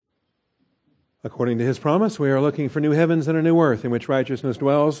According to his promise, we are looking for new heavens and a new earth in which righteousness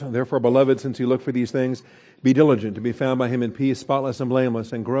dwells. Therefore, beloved, since you look for these things, be diligent to be found by him in peace, spotless and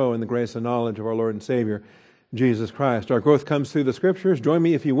blameless, and grow in the grace and knowledge of our Lord and Savior, Jesus Christ. Our growth comes through the Scriptures. Join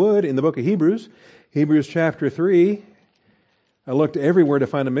me, if you would, in the book of Hebrews, Hebrews chapter 3. I looked everywhere to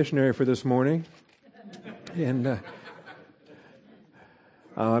find a missionary for this morning. And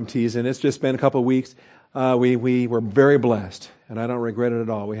I'm teasing. It's just been a couple of weeks. We were very blessed, and I don't regret it at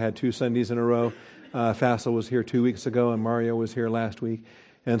all. We had 2 Sundays in a row. Fassel was here 2 weeks ago, and Mario was here last week.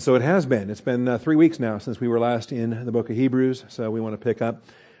 And so it has been. It's been 3 weeks now since we were last in the book of Hebrews, so we want to pick up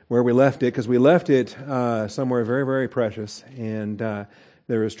where we left it, because we left it somewhere very, very precious. And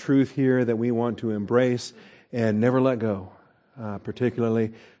there is truth here that we want to embrace and never let go,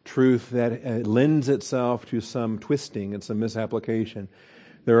 particularly truth that lends itself to some twisting and some misapplication.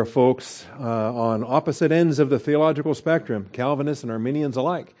 There are folks on opposite ends of the theological spectrum, Calvinists and Arminians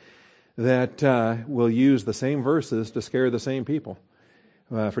alike, that will use the same verses to scare the same people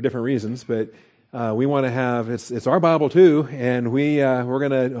for different reasons. But we want to have, it's our Bible too, and we're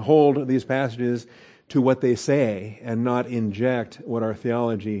going to hold these passages to what they say and not inject what our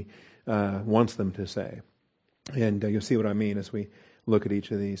theology wants them to say. And you'll see what I mean as we look at each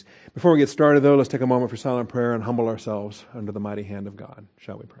of these. Before we get started, though, let's take a moment for silent prayer and humble ourselves under the mighty hand of God.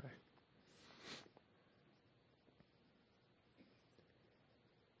 Shall we pray?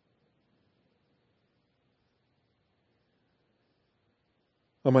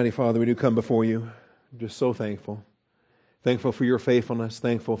 Almighty Father, we do come before you, just so thankful. Thankful for your faithfulness,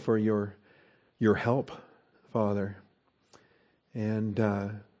 thankful for your help, Father.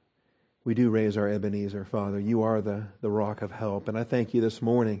 And we do raise our Ebenezer, Father. You are the rock of help. And I thank you this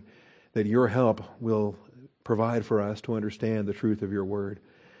morning that your help will provide for us to understand the truth of your word,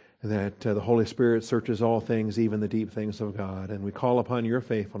 that the Holy Spirit searches all things, even the deep things of God. And we call upon your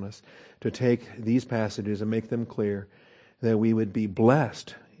faithfulness to take these passages and make them clear, that we would be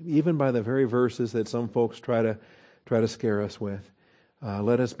blessed, even by the very verses that some folks try to scare us with.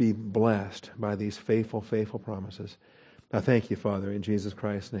 Let us be blessed by these faithful, faithful promises. I thank you, Father, in Jesus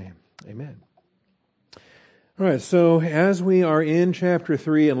Christ's name. Amen. All right, so as we are in chapter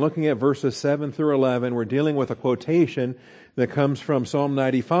 3 and looking at verses 7 through 11, we're dealing with a quotation that comes from Psalm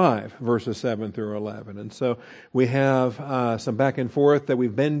 95, verses 7 through 11. And so we have some back and forth that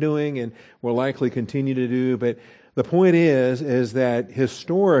we've been doing and will likely continue to do, but the point is that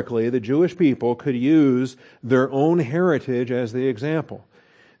historically the Jewish people could use their own heritage as the example.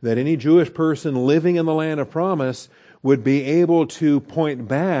 That any Jewish person living in the land of promise would be able to point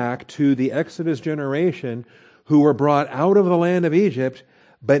back to the Exodus generation who were brought out of the land of Egypt,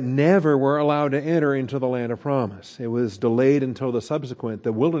 but never were allowed to enter into the land of promise. It was delayed until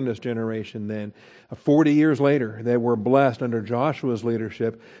the wilderness generation then, 40 years later, they were blessed under Joshua's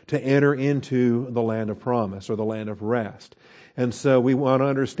leadership to enter into the land of promise, or the land of rest. And so we want to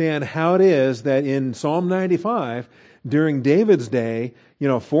understand how it is that in Psalm 95, during David's day,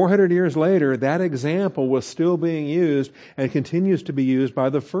 400 years later, that example was still being used and continues to be used by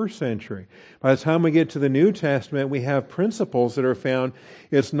the first century. By the time we get to the New Testament, we have principles that are found.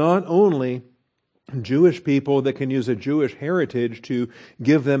 It's not only Jewish people that can use a Jewish heritage to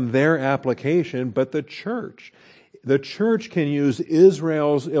give them their application, but the church. The church can use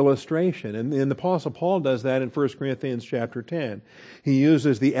Israel's illustration, and the Apostle Paul does that in 1 Corinthians chapter 10. He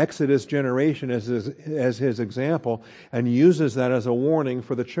uses the Exodus generation as his example and uses that as a warning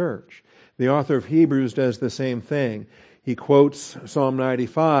for the church. The author of Hebrews does the same thing. He quotes Psalm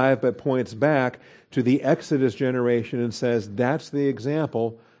 95 but points back to the Exodus generation and says that's the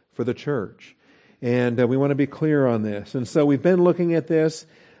example for the church. And we want to be clear on this. And so we've been looking at this.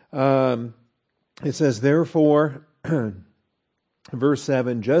 It says, therefore, verse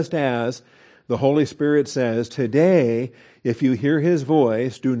 7, just as the Holy Spirit says, today, if you hear His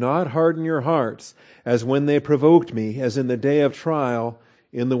voice, do not harden your hearts, as when they provoked me, as in the day of trial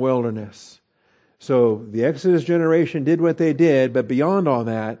in the wilderness. So the Exodus generation did what they did, but beyond all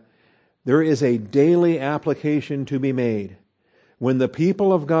that, there is a daily application to be made. When the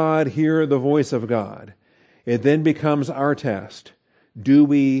people of God hear the voice of God, it then becomes our test. Do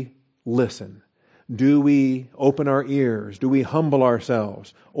we listen? Do we open our ears? Do we humble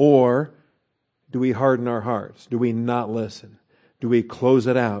ourselves? Or do we harden our hearts? Do we not listen? Do we close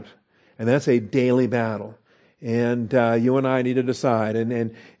it out? And that's a daily battle. And you and I need to decide.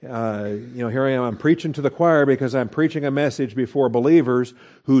 And here I am. I'm preaching to the choir because I'm preaching a message before believers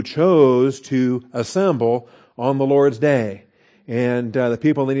who chose to assemble on the Lord's day. And the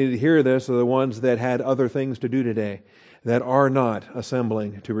people that needed to hear this are the ones that had other things to do today, that are not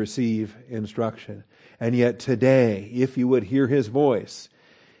assembling to receive instruction. And yet today, if you would hear His voice,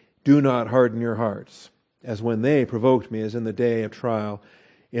 Do not harden your hearts, as when they provoked me, as in the day of trial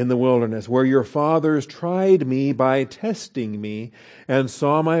in the wilderness, where your fathers tried me by testing me and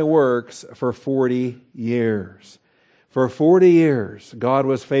saw my works for 40 years. For 40 years, God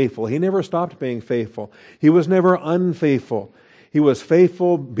was faithful. He never stopped being faithful. He was never unfaithful. He was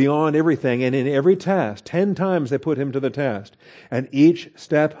faithful beyond everything. And in every test, 10 times they put him to the test. And each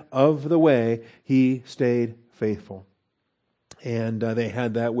step of the way, he stayed faithful. And they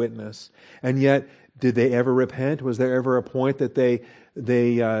had that witness. And yet, did they ever repent? Was there ever a point that they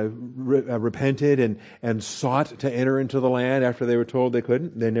repented and sought to enter into the land after they were told they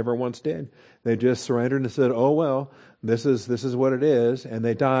couldn't? They never once did. They just surrendered and said, "Oh well, this is what it is," and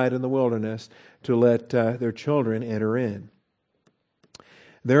they died in the wilderness to let their children enter in.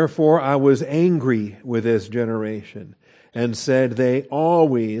 Therefore I was angry with this generation, and said, they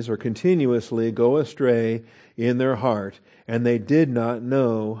always or continuously go astray in their heart, and they did not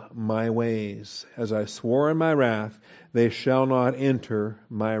know my ways. As I swore in my wrath, they shall not enter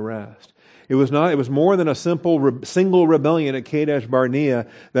my rest. It was more than a single rebellion at Kadesh Barnea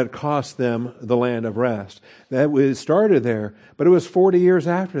that cost them the land of rest. It started there, but it was 40 years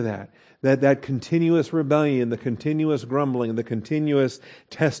after that continuous rebellion, the continuous grumbling, the continuous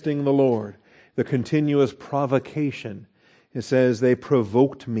testing the Lord, the continuous provocation. It says they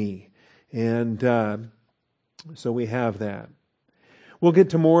provoked me. And so we have that. We'll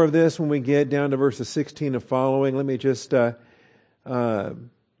get to more of this when we get down to verses 16 and following. Let me just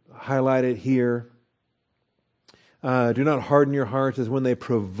highlight it here. Do not harden your hearts as when they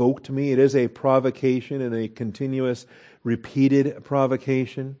provoked me. It is a provocation and a continuous, repeated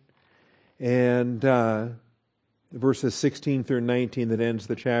provocation. And verses 16 through 19 that ends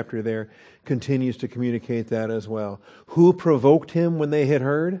the chapter there continues to communicate that as well. Who provoked him when they had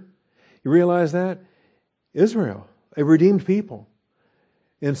heard? You realize that? Israel, a redeemed people.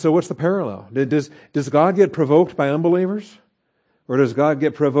 And so what's the parallel? Does God get provoked by unbelievers? Or does God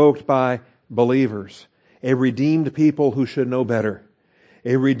get provoked by believers? A redeemed people who should know better.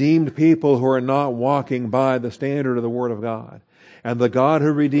 A redeemed people who are not walking by the standard of the Word of God. And the God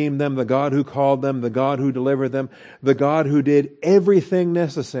who redeemed them, the God who called them, the God who delivered them, the God who did everything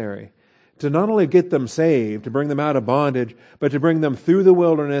necessary to not only get them saved, to bring them out of bondage, but to bring them through the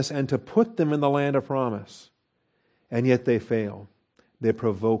wilderness and to put them in the land of promise. And yet they fail. They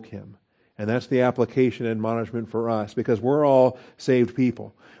provoke him. And that's the application and admonishment for us, because we're all saved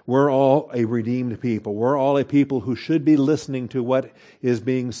people. We're all a redeemed people. We're all a people who should be listening to what is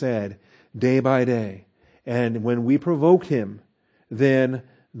being said day by day. And when we provoke him, then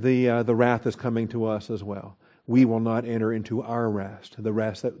the wrath is coming to us as well. We will not enter into our rest, the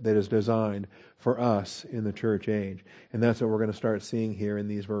rest that is designed for us in the church age. And that's what we're going to start seeing here in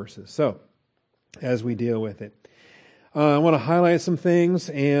these verses. So, as we deal with it, I want to highlight some things.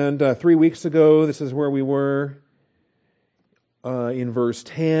 And 3 weeks ago, this is where we were in verse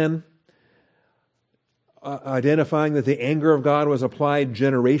 10, identifying that the anger of God was applied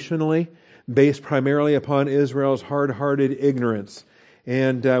generationally, based primarily upon Israel's hard-hearted ignorance.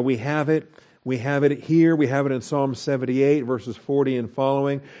 And we have it. We have it here. We have it in Psalm 78, verses 40 and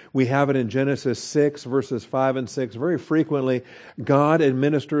following. We have it in Genesis 6, verses 5 and 6. Very frequently, God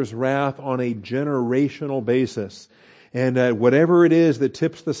administers wrath on a generational basis. And whatever it is that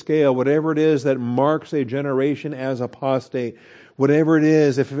tips the scale, whatever it is that marks a generation as apostate, whatever it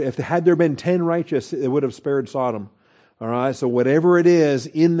is, if had there been 10 righteous, it would have spared Sodom. All right, so whatever it is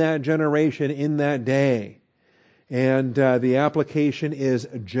in that generation, in that day, and the application is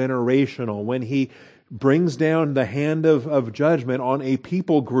generational. When he brings down the hand of judgment on a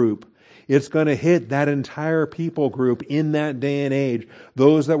people group, it's going to hit that entire people group in that day and age.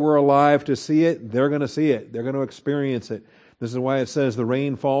 Those that were alive to see it, they're going to see it. They're going to experience it. This is why it says the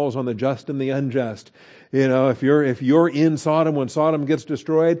rain falls on the just and the unjust. You know, if you're in Sodom when Sodom gets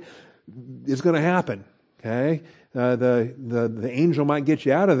destroyed, it's going to happen. Okay? The angel might get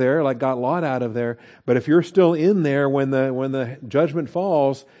you out of there, like got Lot out of there. But if you're still in there when the judgment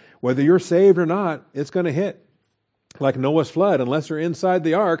falls, whether you're saved or not, it's going to hit. Like Noah's flood, unless you're inside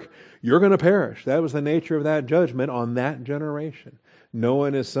the ark, you're going to perish. That was the nature of that judgment on that generation. Noah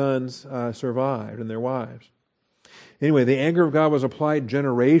and his sons survived, and their wives. Anyway, the anger of God was applied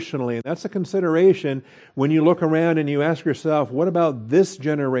generationally. And that's a consideration when you look around and you ask yourself, what about this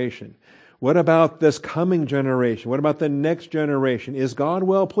generation? What about this coming generation? What about the next generation? Is God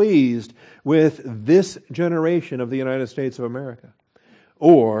well pleased with this generation of the United States of America?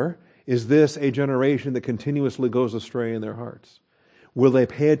 Or is this a generation that continuously goes astray in their hearts? Will they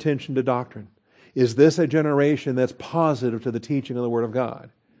pay attention to doctrine? Is this a generation that's positive to the teaching of the Word of God?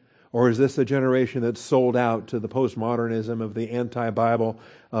 Or is this a generation that's sold out to the postmodernism of the anti-Bible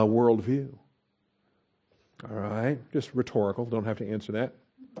worldview? All right, just rhetorical, don't have to answer that.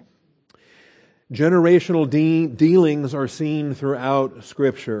 Generational dealings are seen throughout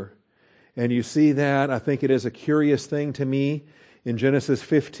Scripture. And you see that, I think it is a curious thing to me, in Genesis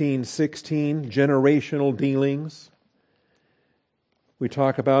 15:16, generational dealings. We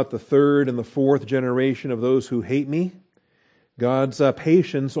talk about the third and the fourth generation of those who hate me. God's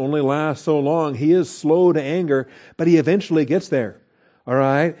patience only lasts so long. He is slow to anger, but He eventually gets there. All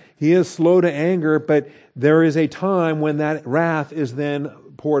right? He is slow to anger, but there is a time when that wrath is then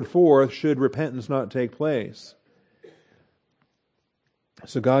poured forth should repentance not take place.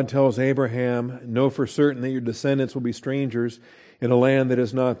 So God tells Abraham, know for certain that your descendants will be strangers in a land that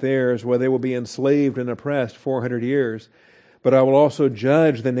is not theirs, where they will be enslaved and oppressed 400 years. But I will also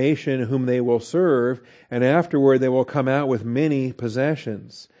judge the nation whom they will serve, and afterward they will come out with many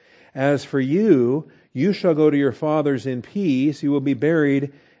possessions. As for you, you shall go to your fathers in peace. You will be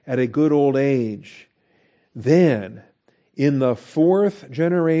buried at a good old age. Then, in the fourth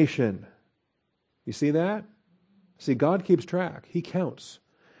generation, you see that? See, God keeps track. He counts.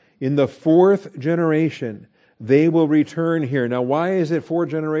 In the fourth generation, they will return here. Now, why is it 4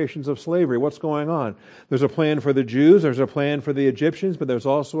 generations of slavery? What's going on? There's a plan for the Jews, there's a plan for the Egyptians, but there's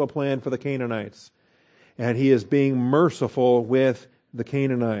also a plan for the Canaanites. And He is being merciful with the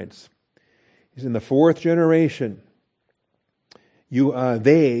Canaanites. He's in the fourth generation.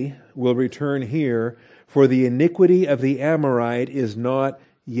 They will return here, for the iniquity of the Amorite is not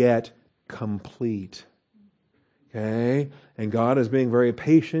yet complete. Okay? And God is being very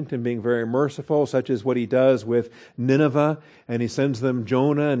patient and being very merciful, such as what He does with Nineveh. And He sends them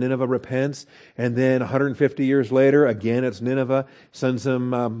Jonah, and Nineveh repents. And then 150 years later, again it's Nineveh, sends them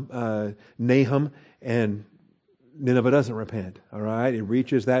Nahum, and Nineveh doesn't repent. All right? It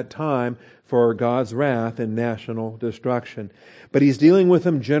reaches that time for God's wrath and national destruction. But He's dealing with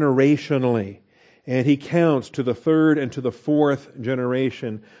them generationally. And He counts to the third and to the fourth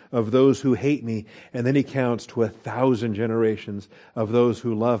generation of those who hate me. And then He counts to 1,000 generations of those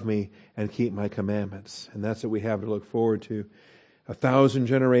who love me and keep my commandments. And that's what we have to look forward to. 1,000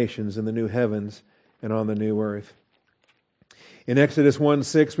 generations in the new heavens and on the new earth. In Exodus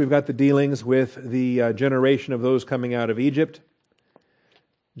 1:6, we've got the dealings with the generation of those coming out of Egypt.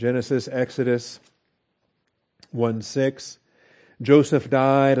 Exodus 1:6. Joseph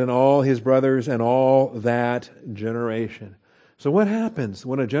died, and all his brothers, and all that generation. So what happens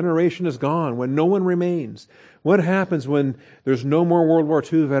when a generation is gone, when no one remains? What happens when there's no more World War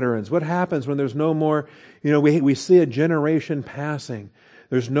II veterans? What happens when there's no more, we see a generation passing.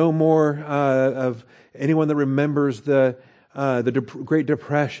 There's no more of anyone that remembers the Great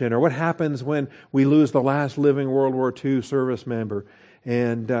Depression, or what happens when we lose the last living World War II service member,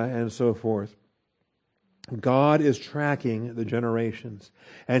 and so forth. God is tracking the generations,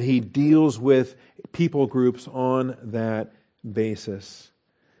 and He deals with people groups on that basis.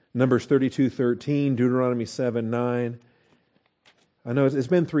 Numbers 32:13, Deuteronomy 7:9. I know it's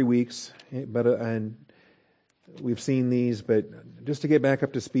been 3 weeks, and we've seen these, but just to get back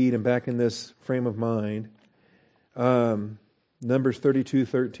up to speed and back in this frame of mind, Numbers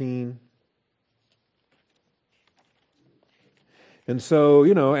 32:13. And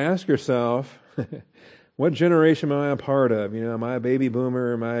so, ask yourself, what generation am I a part of? Am I a baby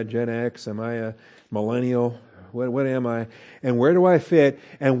boomer? Am I a Gen X? Am I a millennial? What am I? And where do I fit?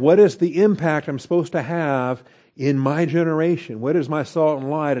 And what is the impact I'm supposed to have in my generation? What is my salt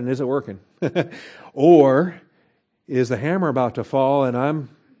and light, and is it working? Or is the hammer about to fall and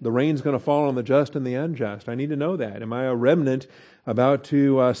the rain's going to fall on the just and the unjust? I need to know that. Am I a remnant about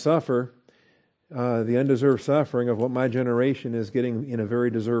to suffer the undeserved suffering of what my generation is getting in a very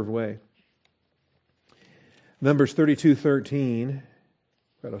deserved way? Numbers 32:13.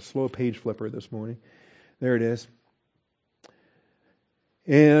 Got a slow page flipper this morning. There it is.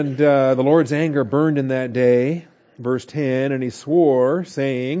 And the Lord's anger burned in that day, verse 10, and He swore,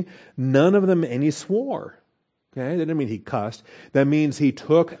 saying, none of them, and He swore. Okay, that doesn't mean He cussed. That means He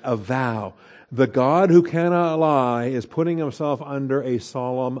took a vow. The God who cannot lie is putting Himself under a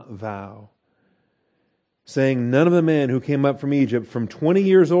solemn vow, saying, none of the men who came up from Egypt from 20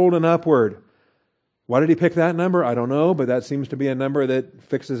 years old and upward. Why did He pick that number? I don't know, but that seems to be a number that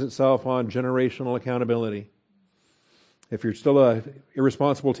fixes itself on generational accountability. If you're still an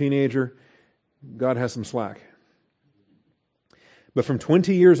irresponsible teenager, God has some slack. But from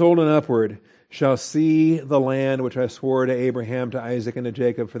 20 years old and upward shall see the land which I swore to Abraham, to Isaac, and to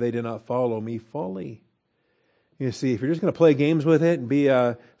Jacob, for they did not follow me fully. You see, if you're just going to play games with it and be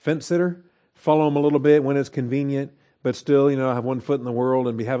a fence sitter, follow them a little bit when it's convenient, but still, have one foot in the world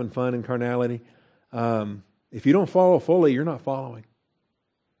and be having fun in carnality. If you don't follow fully, you're not following.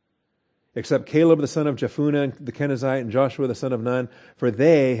 Except Caleb the son of Jephunneh the Kenizzite and Joshua the son of Nun, for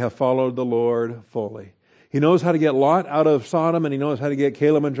they have followed the Lord fully. He knows how to get Lot out of Sodom, and he knows how to get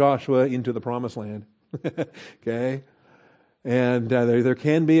Caleb and Joshua into the promised land. Okay? And there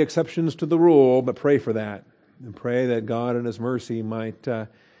can be exceptions to the rule, but pray for that. And pray that God in His mercy might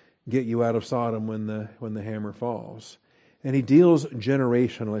get you out of Sodom when the hammer falls. And He deals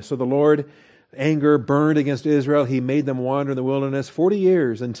generationally. So the Lord, anger burned against Israel. He made them wander in the wilderness 40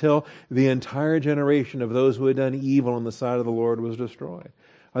 years until the entire generation of those who had done evil on the side of the Lord was destroyed.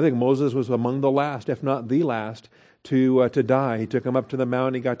 I think Moses was among the last, if not the last, to die. He took him up to the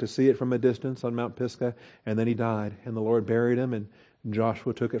mountain. He got to see it from a distance on Mount Pisgah, and then he died. And the Lord buried him, and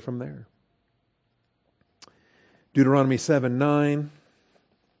Joshua took it from there. Deuteronomy 7:9.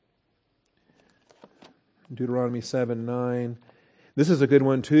 Deuteronomy 7:9. This is a good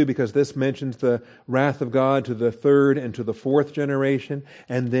one too, because this mentions the wrath of God to the third and to the fourth generation,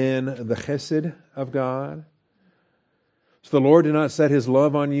 and then the chesed of God. So the Lord did not set His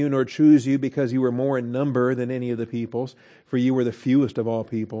love on you, nor choose you because you were more in number than any of the peoples, for you were the fewest of all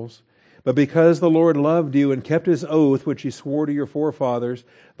peoples. But because the Lord loved you and kept His oath, which He swore to your forefathers,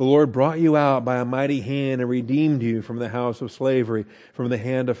 the Lord brought you out by a mighty hand and redeemed you from the house of slavery, from the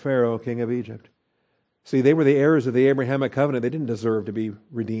hand of Pharaoh, king of Egypt. See, they were the heirs of the Abrahamic covenant. They didn't deserve to be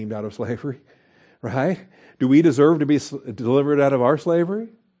redeemed out of slavery, right? Do we deserve to be delivered out of our slavery?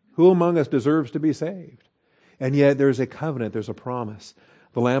 Who among us deserves to be saved? And yet there's a covenant, there's a promise.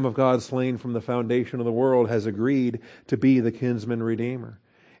 The Lamb of God slain from the foundation of the world has agreed to be the kinsman redeemer.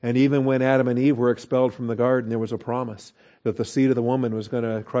 And even when Adam and Eve were expelled from the garden, there was a promise that the seed of the woman was going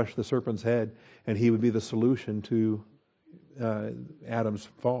to crush the serpent's head, and he would be the solution to Adam's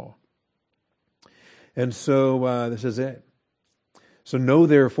fall. And so this is it. So know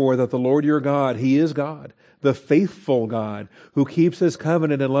therefore that the Lord your God, He is God, the faithful God, who keeps His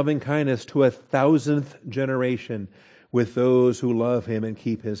covenant and loving kindness to 1,000th generation with those who love Him and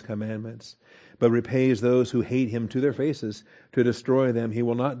keep His commandments, but repays those who hate Him to their faces to destroy them. He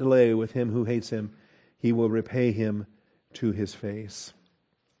will not delay with him who hates Him. He will repay him to his face.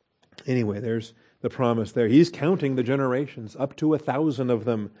 Anyway, there's the promise there. He's counting the generations, up to 1,000 of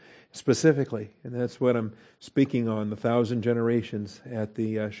them specifically. And that's what I'm speaking on, the 1,000 generations at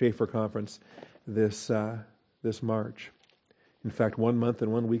the Schaefer Conference this March. In fact, 1 month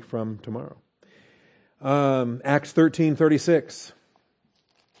and 1 week from tomorrow. Acts 13:36.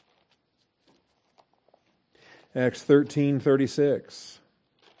 Acts 13:36.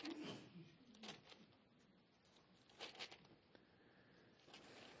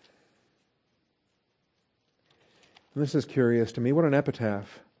 And this is curious to me. What an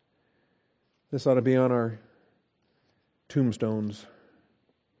epitaph. This ought to be on our tombstones.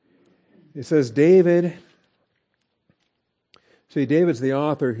 It says David. See, David's the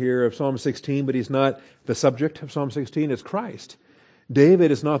author here of Psalm 16, but he's not the subject of Psalm 16. It's Christ.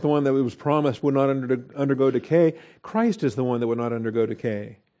 David is not the one that was promised would not undergo decay. Christ is the one that would not undergo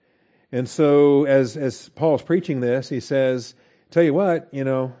decay. And so as Paul's preaching this, he says, tell you what,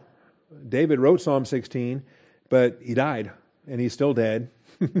 David wrote Psalm 16, but he died, and he's still dead.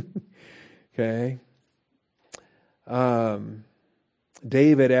 Okay.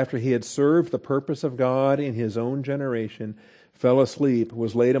 David, after he had served the purpose of God in his own generation, fell asleep,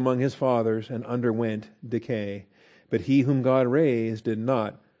 was laid among his fathers, and underwent decay. But he whom God raised did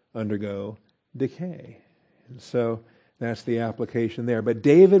not undergo decay. And so that's the application there. But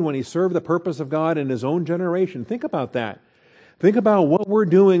David, when he served the purpose of God in his own generation, think about that. Think about what we're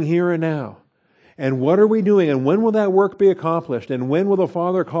doing here and now. And what are we doing? And when will that work be accomplished? And when will the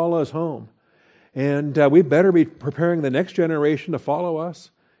Father call us home? And we better be preparing the next generation to follow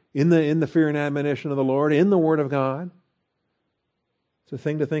us in the fear and admonition of the Lord, in the Word of God. It's a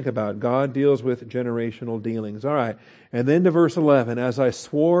thing to think about. God deals with generational dealings. All right. And then to verse 11. As I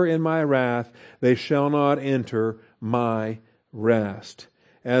swore in my wrath, they shall not enter my rest.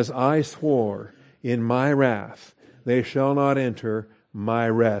 As I swore in my wrath, they shall not enter my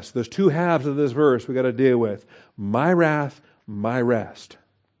rest. There's two halves of this verse we got to deal with. My wrath, my rest.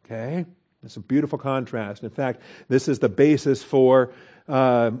 Okay? It's a beautiful contrast. In fact, this is the basis for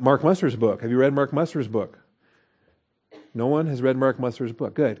Mark Musser's book. Have you read Mark Musser's book? No one has read Mark Musser's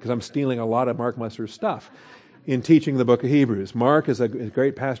book. Good, because I'm stealing a lot of Mark Musser's stuff in teaching the book of Hebrews. Mark is a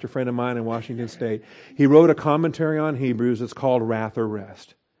great pastor friend of mine in Washington State. He wrote a commentary on Hebrews. It's called Wrath or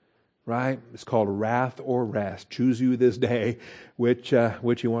Rest. Right? It's called Wrath or Rest. Choose you this day which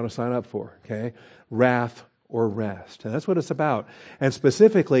you want to sign up for. Okay? Wrath or rest. And that's what it's about. And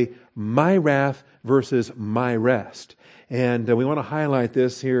specifically, my wrath versus my rest. And we want to highlight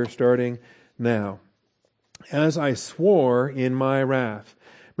this here starting now. As I swore in my wrath.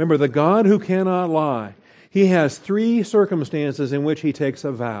 Remember, the God who cannot lie, He has three circumstances in which He takes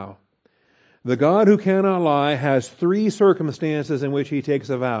a vow. The God who cannot lie has three circumstances in which He takes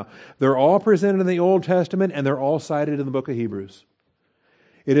a vow. They're all presented in the Old Testament, and they're all cited in the book of Hebrews.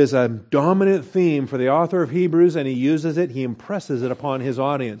 It is a dominant theme for the author of Hebrews, and he uses it, he impresses it upon his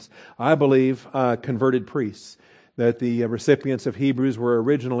audience. I believe converted priests, that the recipients of Hebrews were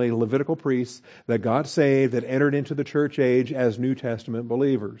originally Levitical priests that got saved, that entered into the church age as New Testament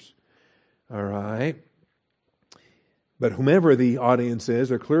believers. All right? But whomever the audience is,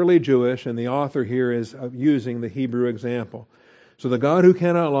 they're clearly Jewish, and the author here is using the Hebrew example. So the God who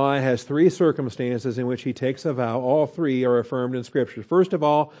cannot lie has three circumstances in which He takes a vow. All three are affirmed in Scripture. First of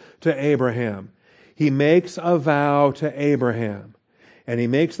all, to Abraham. He makes a vow to Abraham. And He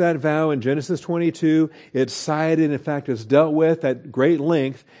makes that vow in Genesis 22. It's cited, in fact, it's dealt with at great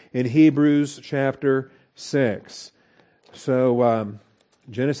length in Hebrews chapter 6. So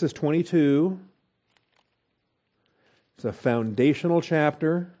Genesis 22, it's a foundational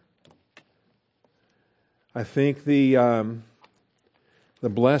chapter. I think the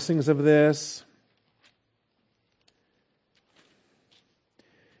blessings of this,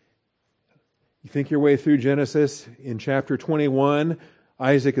 you think your way through Genesis. In chapter 21,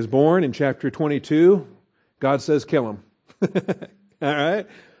 Isaac is born. In chapter 22, God says, kill him. All right?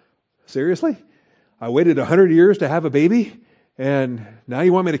 Seriously? I waited 100 years to have a baby, and now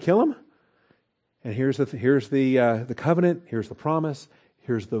you want me to kill him? And here's the covenant, here's the promise,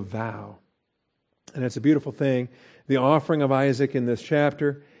 here's the vow. And it's a beautiful thing. The offering of Isaac in this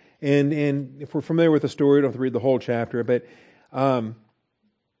chapter. And if we're familiar with the story, we don't have to read the whole chapter, but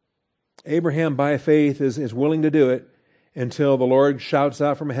Abraham, by faith, is willing to do it until the Lord shouts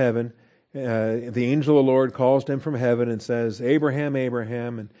out from heaven. The angel of the Lord calls to him from heaven and says, Abraham,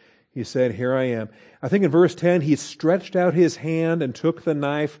 Abraham. And he said, here I am. I think in verse 10, he stretched out his hand and took the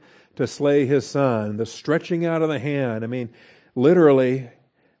knife to slay his son. The stretching out of the hand, I mean, literally,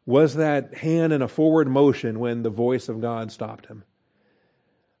 was that hand in a forward motion when the voice of God stopped him?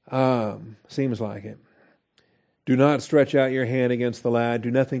 Seems like it. Do not stretch out your hand against the lad.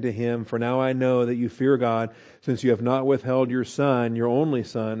 Do nothing to him, for now I know that you fear God, since you have not withheld your son, your only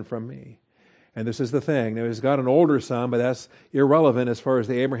son, from me. And this is the thing. Now, he's got an older son, but that's irrelevant as far as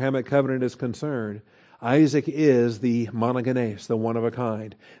the Abrahamic covenant is concerned. Isaac is the monogenes, the one of a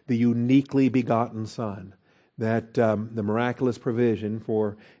kind, the uniquely begotten son. That the miraculous provision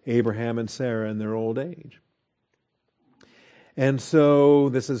for Abraham and Sarah in their old age. And so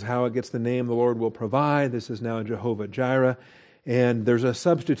this is how it gets the name the Lord will provide. This is now Jehovah Jireh. And there's a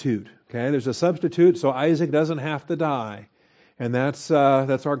substitute. Okay, there's a substitute so Isaac doesn't have to die. And that's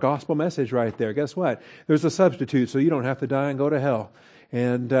our gospel message right there. Guess what? There's a substitute so you don't have to die and go to hell.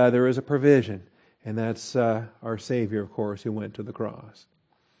 And there is a provision. And that's our Savior, of course, who went to the cross.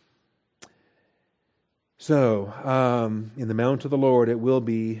 So, in the mount of the Lord it will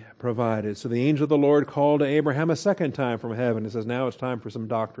be provided. So the angel of the Lord called to Abraham a second time from heaven. He says, now it's time for some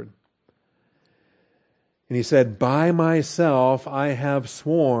doctrine. And he said, by myself I have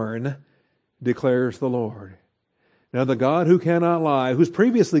sworn, declares the Lord. Now the God who cannot lie, who's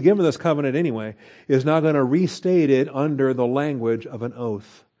previously given this covenant anyway, is now going to restate it under the language of an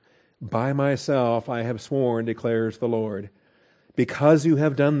oath. By myself I have sworn, declares the Lord, because you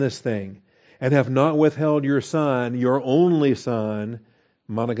have done this thing, and have not withheld your son, your only son,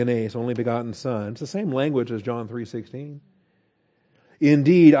 monogenes, only begotten son. It's the same language as John 3:16.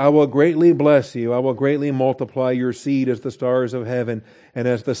 Indeed, I will greatly bless you. I will greatly multiply your seed as the stars of heaven and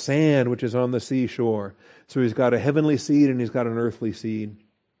as the sand which is on the seashore. So he's got a heavenly seed and he's got an earthly seed.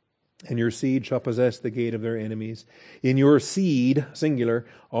 And your seed shall possess the gate of their enemies. In your seed, singular,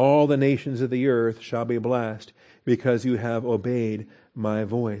 all the nations of the earth shall be blessed, because you have obeyed my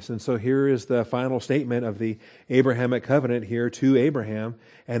voice. And so here is the final statement of the Abrahamic covenant here to Abraham,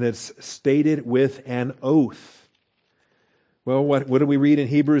 and it's stated with an oath. Well, what do we read in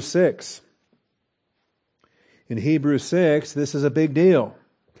Hebrews 6? In Hebrews 6, this is a big deal.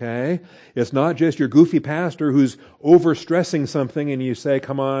 Okay? It's not just your goofy pastor who's overstressing something and you say,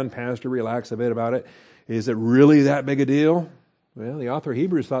 come on, pastor, relax a bit about it. Is it really that big a deal? Well, the author of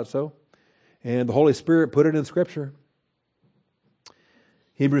Hebrews thought so. And the Holy Spirit put it in Scripture.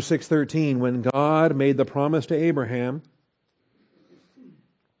 Hebrews 6:13, when God made the promise to Abraham,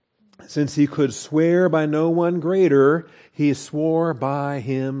 since he could swear by no one greater, he swore by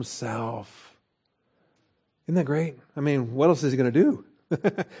himself. Isn't that great? I mean, what else is he going to do?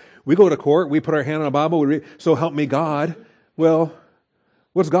 We go to court, we put our hand on a Bible, we read, so help me God. Well,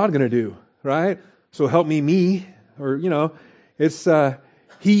 what's God going to do, right? So help me, or, it's,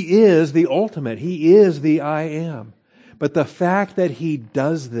 He is the ultimate. He is the I am. But the fact that He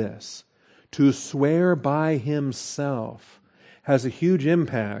does this, to swear by Himself, has a huge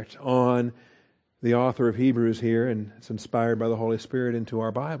impact on the author of Hebrews here, and it's inspired by the Holy Spirit into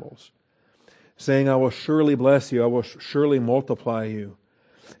our Bibles, saying, I will surely bless you, I will surely multiply you.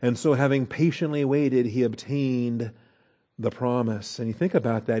 And so having patiently waited, He obtained the promise. And you think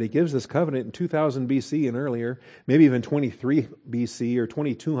about that, He gives this covenant in 2000 BC and earlier, maybe even 23 BC or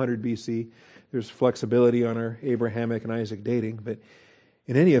 2200 BC. There's flexibility on our Abrahamic and Isaac dating, but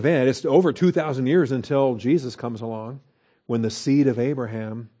in any event, it's over 2,000 years until Jesus comes along, when the seed of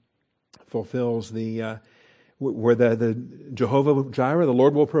Abraham fulfills where the Jehovah Jireh, the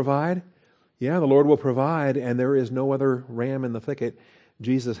Lord will provide. Yeah, the Lord will provide, and there is no other ram in the thicket.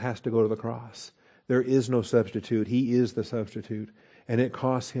 Jesus has to go to the cross. There is no substitute. He is the substitute, and it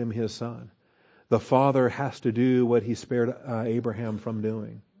costs Him His Son. The Father has to do what He spared Abraham from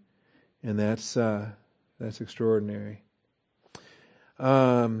doing, and that's extraordinary.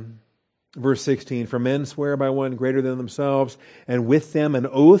 Verse 16, for men swear by one greater than themselves, and with them an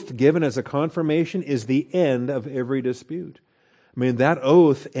oath given as a confirmation is the end of every dispute. I mean, that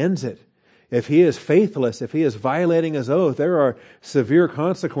oath ends it. If he is faithless, if he is violating his oath, there are severe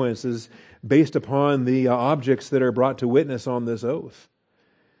consequences based upon the objects that are brought to witness on this oath.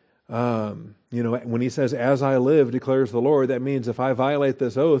 When he says, as I live, declares the Lord, that means if I violate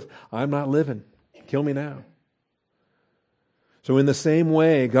this oath, I'm not living. Kill me now. So in the same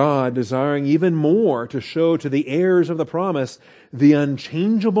way, God, desiring even more to show to the heirs of the promise the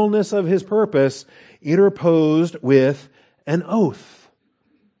unchangeableness of His purpose, interposed with an oath.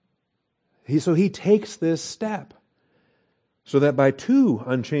 So He takes this step, so that by two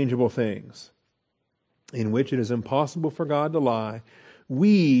unchangeable things, in which it is impossible for God to lie,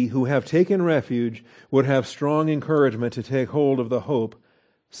 we who have taken refuge would have strong encouragement to take hold of the hope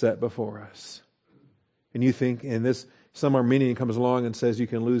set before us. And you think, some Arminian comes along and says you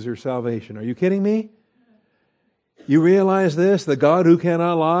can lose your salvation. Are you kidding me? You realize this? The God who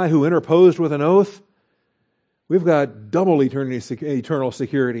cannot lie, who interposed with an oath? We've got double eternal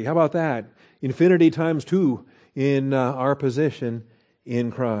security. How about that? Infinity times 2 in our position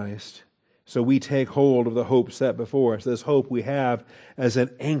in Christ. So we take hold of the hope set before us. This hope we have as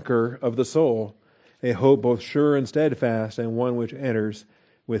an anchor of the soul. A hope both sure and steadfast, and one which enters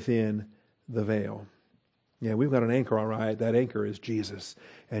within the veil. Yeah, we've got an anchor, all right. That anchor is Jesus,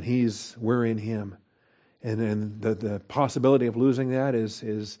 and we're in Him. And the possibility of losing that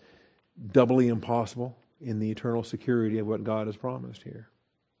is doubly impossible in the eternal security of what God has promised here.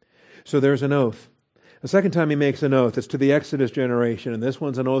 So there's an oath. The second time He makes an oath, it's to the Exodus generation, and this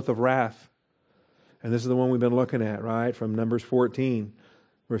one's an oath of wrath. And this is the one we've been looking at, right, from Numbers 14,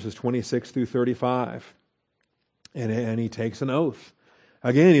 verses 26 through 35. And He takes an oath.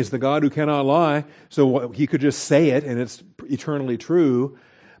 Again, He's the God who cannot lie, so He could just say it and it's eternally true,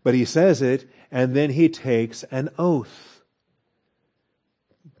 but He says it and then He takes an oath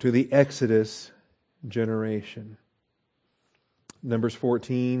to the Exodus generation. Numbers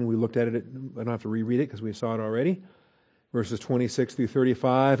 14, we looked at it, I don't have to reread it because we saw it already, verses 26 through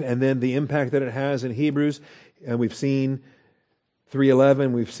 35, and then the impact that it has in Hebrews, and we've seen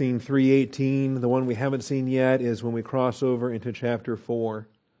 3:11, we've seen 3:18. The one we haven't seen yet is when we cross over into chapter 4.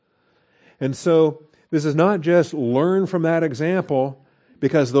 And so this is not just learn from that example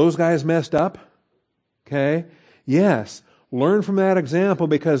because those guys messed up. Okay? Yes, learn from that example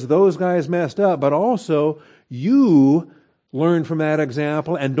because those guys messed up, but also you learn from that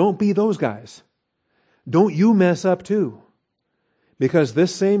example and don't be those guys. Don't you mess up too. Because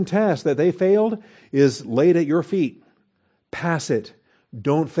this same test that they failed is laid at your feet. Pass it.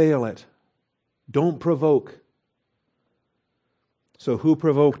 Don't fail it. Don't provoke. So who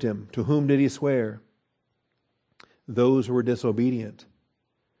provoked Him? To whom did He swear? Those who were disobedient.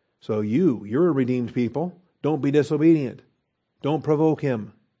 So you're a redeemed people. Don't be disobedient. Don't provoke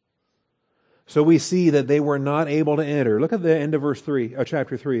Him. So we see that they were not able to enter. Look at the end of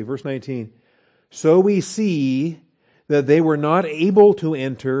chapter 3, verse 19. So we see that they were not able to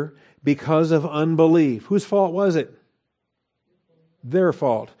enter because of unbelief. Whose fault was it? Their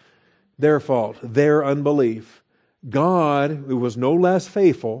fault. Their unbelief. God was no less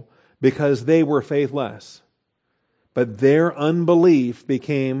faithful because they were faithless. But their unbelief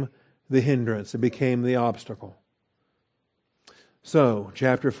became the hindrance. It became the obstacle. So,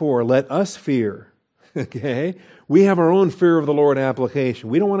 chapter 4, let us fear. Okay? We have our own fear of the Lord application.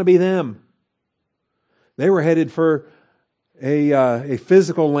 We don't want to be them. They were headed for a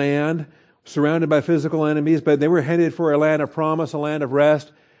physical land surrounded by physical enemies, but they were headed for a land of promise, a land of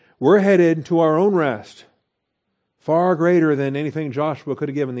rest. We're headed to our own rest, far greater than anything Joshua could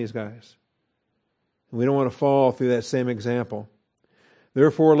have given these guys. And we don't want to fall through that same example.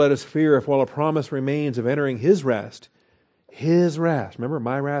 Therefore, let us fear if while a promise remains of entering His rest, remember,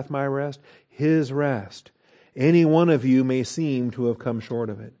 my wrath, my rest, His rest, any one of you may seem to have come short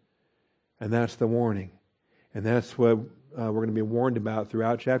of it. And that's the warning. And that's what we're going to be warned about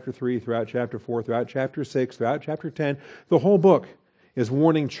throughout chapter 3, throughout chapter 4, throughout chapter 6, throughout chapter 10. The whole book is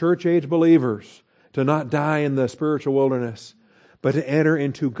warning church-age believers to not die in the spiritual wilderness, but to enter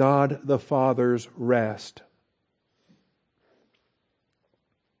into God the Father's rest.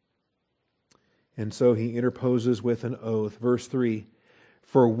 And so He interposes with an oath. Verse 3,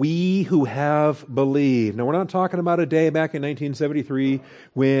 for we who have believed. Now, we're not talking about a day back in 1973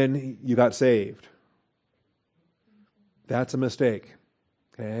 when you got saved. That's a mistake,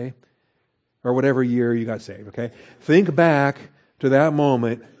 okay? Or whatever year you got saved, okay? Think back to that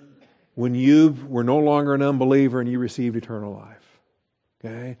moment when you were no longer an unbeliever and you received eternal life,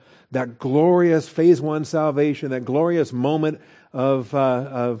 okay? That glorious phase 1 salvation, that glorious moment of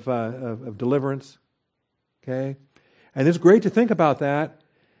deliverance, okay? And it's great to think about that,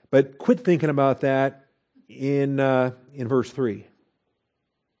 but quit thinking about that in verse 3.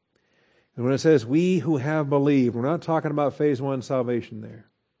 And when it says, we who have believed, we're not talking about phase 1 salvation there.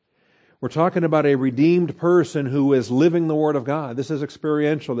 We're talking about a redeemed person who is living the Word of God. This is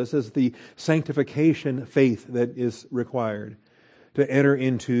experiential. This is the sanctification faith that is required to enter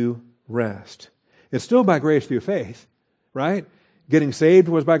into rest. It's still by grace through faith, right? Getting saved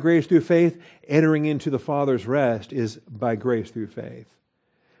was by grace through faith. Entering into the Father's rest is by grace through faith.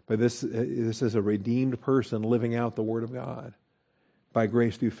 But this is a redeemed person living out the Word of God. By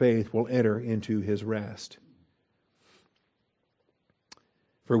grace through faith will enter into His rest.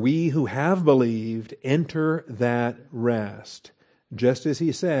 For we who have believed enter that rest. Just as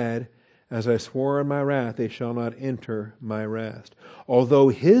He said, as I swore in my wrath, they shall not enter my rest. Although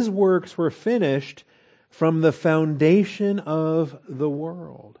His works were finished from the foundation of the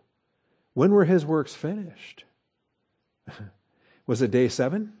world. When were His works finished? Was it day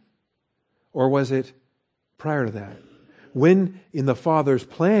 7? Or was it prior to that? When in the Father's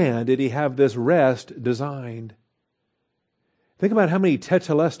plan did He have this rest designed? Think about how many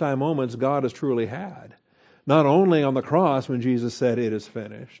tetelestai moments God has truly had. Not only on the cross when Jesus said it is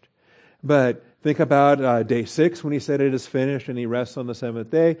finished, but think about day 6 when He said it is finished and He rests on the 7th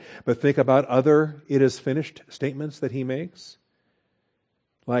day. But think about other it is finished statements that He makes.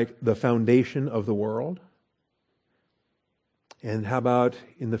 Like the foundation of the world. And how about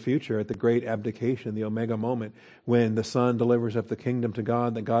in the future at the great abdication, the Omega moment, when the Son delivers up the kingdom to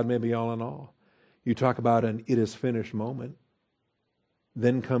God, that God may be all in all. You talk about an it is finished moment.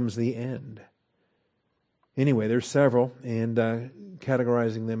 Then comes the end. Anyway, there's several, and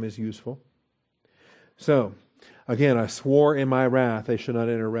categorizing them is useful. So, again, I swore in my wrath they should not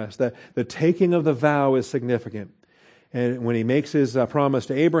enter rest. The taking of the vow is significant. And when He makes His promise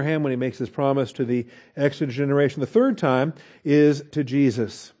to Abraham, when He makes His promise to the Exodus generation, the third time is to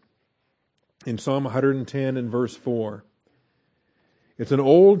Jesus. In Psalm 110 and verse 4. It's an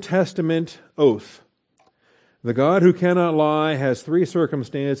Old Testament oath. The God who cannot lie has 3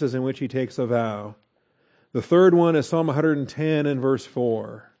 circumstances in which He takes a vow. The third one is Psalm 110 and verse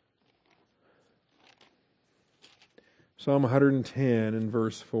 4. Psalm 110 and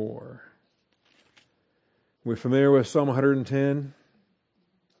verse 4. We're familiar with Psalm 110?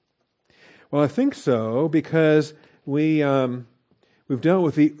 Well, I think so, because we've dealt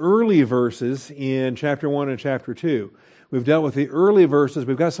with the early verses in chapter 1 and chapter 2. We've dealt with the early verses.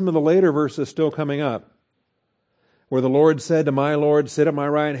 We've got some of the later verses still coming up, where the Lord said to my Lord, sit at my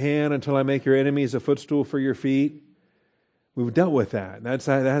right hand until I make your enemies a footstool for your feet. We've dealt with that. That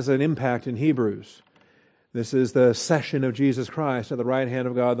has an impact in Hebrews. This is the session of Jesus Christ at the right hand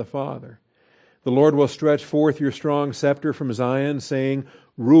of God the Father. The Lord will stretch forth your strong scepter from Zion, saying,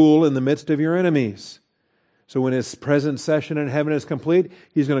 rule in the midst of your enemies. So when His present session in heaven is complete,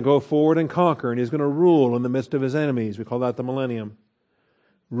 He's going to go forward and conquer, and He's going to rule in the midst of His enemies. We call that the millennium.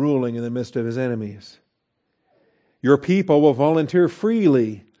 Ruling in the midst of His enemies. Your people will volunteer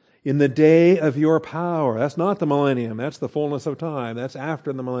freely in the day of your power. That's not the millennium. That's the fullness of time. That's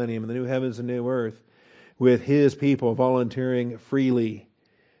after the millennium, the new heavens and new earth, with His people volunteering freely.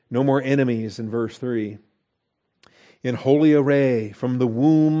 No more enemies in verse 3. In holy array from the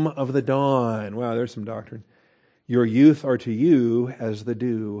womb of the dawn. Wow, there's some doctrine. Your youth are to you as the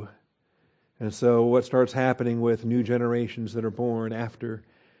dew. And so what starts happening with new generations that are born after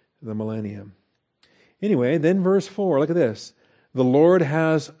the millennium? Anyway, then verse 4, look at this. The Lord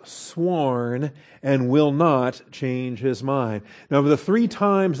has sworn and will not change his mind. Now, of the 3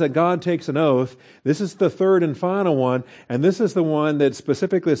 times that God takes an oath, this is the third and final one, and this is the one that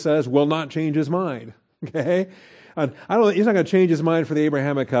specifically says will not change his mind. Okay? He's not going to change his mind for the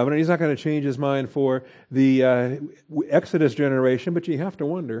Abrahamic covenant. He's not going to change his mind for the Exodus generation, but you have to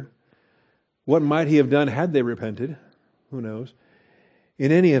wonder, what might he have done had they repented? Who knows?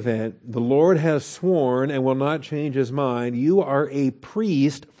 In any event, the Lord has sworn and will not change his mind. You are a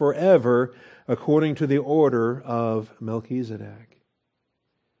priest forever according to the order of Melchizedek.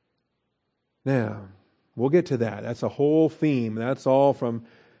 Now, we'll get to that. That's a whole theme. That's all from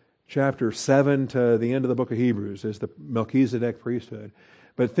chapter 7 to the end of the book of Hebrews is the Melchizedek priesthood.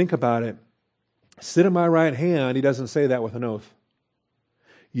 But think about it. Sit at my right hand, he doesn't say that with an oath.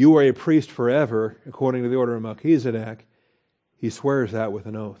 You are a priest forever according to the order of Melchizedek. He swears that with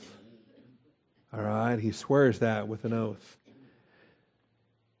an oath. All right? He swears that with an oath.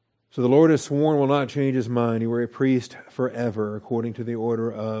 So the Lord has sworn will not change his mind. You are a priest forever according to the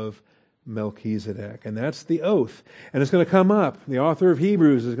order of Melchizedek. And that's the oath. And it's going to come up. The author of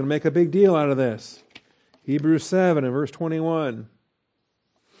Hebrews is going to make a big deal out of this. Hebrews 7 and verse 21.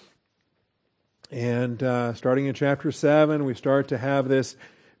 And starting in chapter 7, we start to have this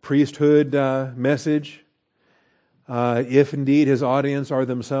priesthood message. If indeed his audience are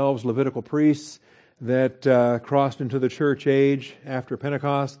themselves Levitical priests that crossed into the church age after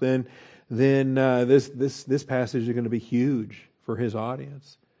Pentecost, then this passage is going to be huge for his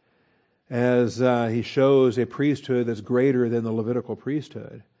audience, as he shows a priesthood that's greater than the Levitical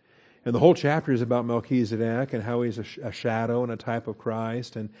priesthood. And the whole chapter is about Melchizedek and how he's a shadow and a type of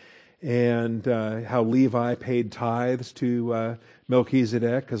Christ, and how Levi paid tithes to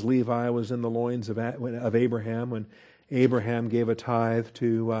Melchizedek, because Levi was in the loins of Abraham when Abraham gave a tithe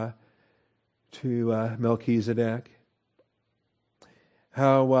to Melchizedek.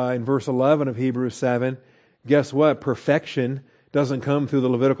 How in verse 11 of Hebrews 7, guess what? Perfection doesn't come through the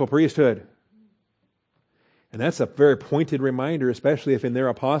Levitical priesthood. And that's a very pointed reminder, especially if in their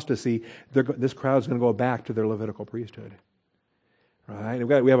apostasy, this crowd's going to go back to their Levitical priesthood. Right?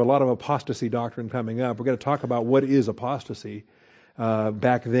 We have a lot of apostasy doctrine coming up. We're going to talk about what is apostasy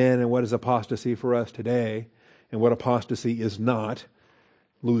back then and what is apostasy for us today, and what apostasy is not,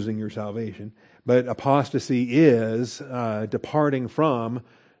 losing your salvation. But apostasy is departing from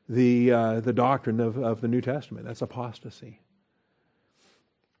the doctrine of the New Testament. That's apostasy.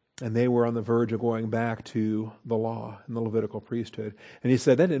 And they were on the verge of going back to the law and the Levitical priesthood. And he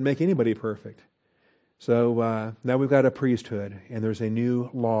said that didn't make anybody perfect. So now we've got a priesthood, and there's a new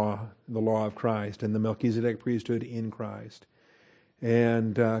law, the law of Christ, and the Melchizedek priesthood in Christ.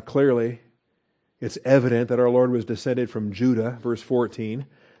 And clearly, it's evident that our Lord was descended from Judah, verse 14.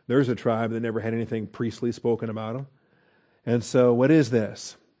 There's a tribe that never had anything priestly spoken about them. And so what is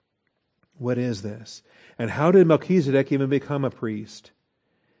this? What is this? And how did Melchizedek even become a priest?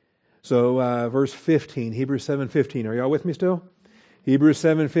 So verse 15, Hebrews 7:15. Are y'all with me still? Hebrews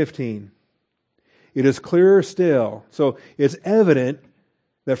 7:15. It is clearer still. So it's evident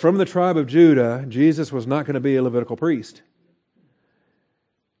that from the tribe of Judah, Jesus was not going to be a Levitical priest.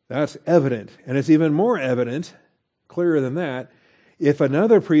 That's evident. And it's even more evident, clearer than that, if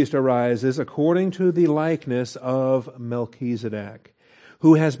another priest arises according to the likeness of Melchizedek,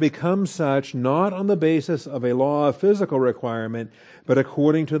 who has become such not on the basis of a law of physical requirement, but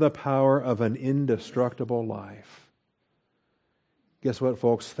according to the power of an indestructible life. Guess what,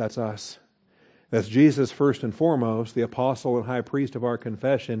 folks? That's us. That's Jesus first and foremost, the apostle and high priest of our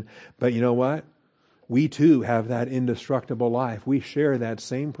confession. But you know what? We too have that indestructible life. We share that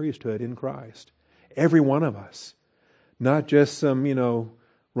same priesthood in Christ. Every one of us. Not just some,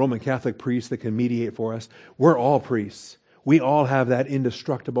 Roman Catholic priest that can mediate for us. We're all priests. We all have that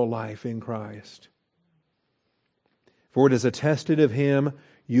indestructible life in Christ. For it is attested of him,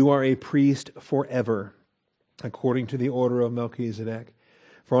 you are a priest forever, according to the order of Melchizedek.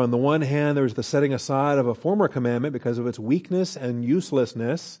 For on the one hand, there is the setting aside of a former commandment because of its weakness and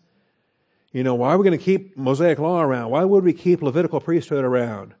uselessness. Why are we going to keep Mosaic law around? Why would we keep Levitical priesthood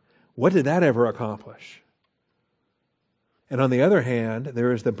around? What did that ever accomplish? And on the other hand,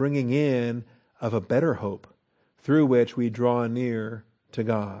 there is the bringing in of a better hope through which we draw near to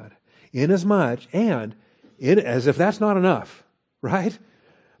God. Inasmuch, and as if that's not enough, right?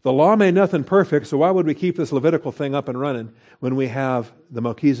 The law made nothing perfect, so why would we keep this Levitical thing up and running when we have the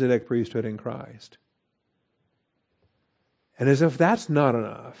Melchizedek priesthood in Christ? And as if that's not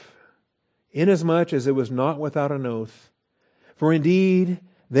enough, inasmuch as it was not without an oath, for they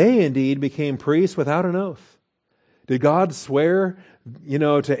indeed became priests without an oath. Did God swear,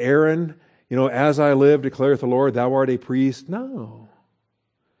 to Aaron, As I live, declareth the Lord, thou art a priest. No.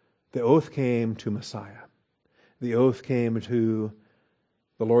 The oath came to Messiah. The oath came to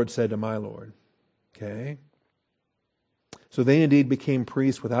the Lord said to my Lord. Okay? So they indeed became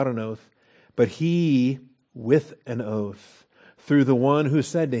priests without an oath, but he with an oath, through the one who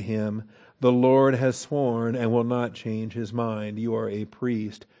said to him, the Lord has sworn and will not change his mind. You are a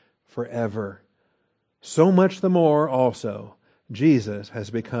priest forever. So much the more also, Jesus has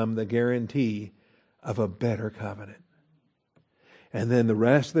become the guarantee of a better covenant. And then the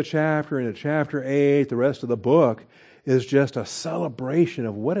rest of the chapter, into chapter 8, the rest of the book, is just a celebration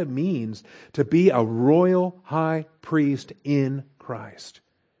of what it means to be a royal high priest in Christ.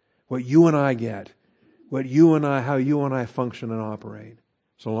 What you and I get, how you and I function and operate.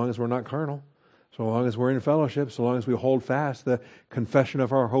 So long as we're not carnal, so long as we're in fellowship, so long as we hold fast the confession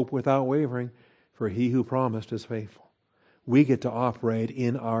of our hope without wavering, for he who promised is faithful. We get to operate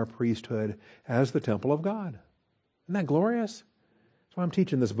in our priesthood as the temple of God. Isn't that glorious? That's why I'm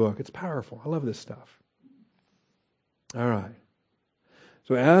teaching this book. It's powerful. I love this stuff. All right.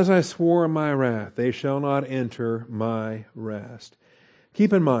 So as I swore in my wrath, they shall not enter my rest.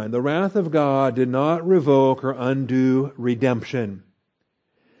 Keep in mind, the wrath of God did not revoke or undo redemption.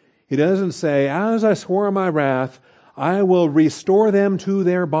 He doesn't say, as I swore in my wrath, I will restore them to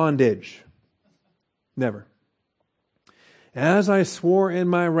their bondage. Never. As I swore in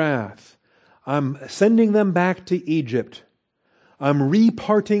my wrath, I'm sending them back to Egypt. I'm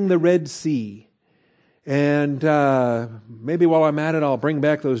reparting the Red Sea. And maybe while I'm at it, I'll bring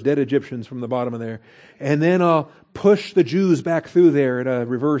back those dead Egyptians from the bottom of there. And then I'll push the Jews back through there in a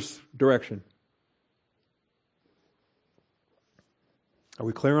reverse direction. Are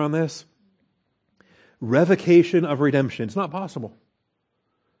we clear on this? Revocation of redemption. It's not possible.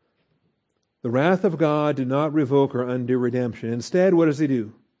 The wrath of God did not revoke or undo redemption. Instead, what does he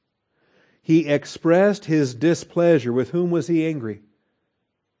do? He expressed his displeasure. With whom was he angry?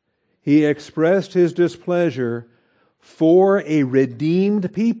 He expressed his displeasure for a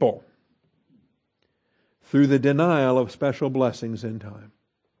redeemed people through the denial of special blessings in time.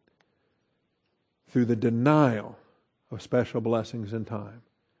 Through the denial of special blessings in time.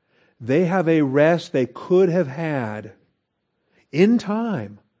 They have a rest they could have had in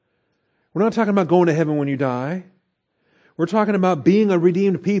time. We're not talking about going to heaven when you die. We're talking about being a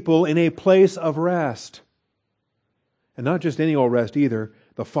redeemed people in a place of rest. And not just any old rest either,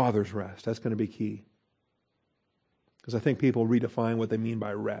 the Father's rest. That's going to be key. Because I think people redefine what they mean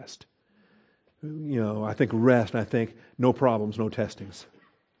by rest. I think rest, and I think no problems, no testings.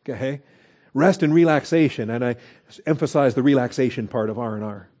 Okay? Rest and relaxation, and I emphasize the relaxation part of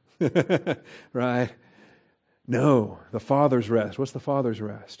R&R. Right? No, the Father's rest. What's the Father's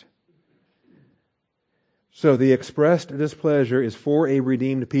rest? So the expressed displeasure is for a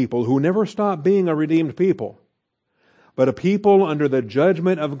redeemed people who never stop being a redeemed people, but a people under the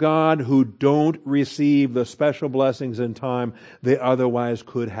judgment of God who don't receive the special blessings in time they otherwise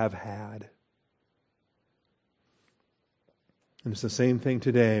could have had. And it's the same thing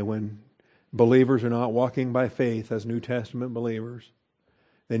today when believers are not walking by faith as New Testament believers.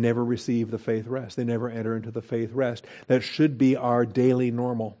 They never receive the faith rest. They never enter into the faith rest. That should be our daily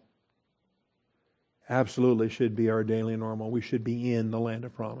normal. Absolutely should be our daily normal. We should be in the land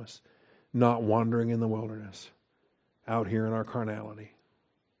of promise, not wandering in the wilderness, out here in our carnality.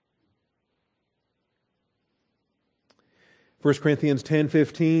 1 Corinthians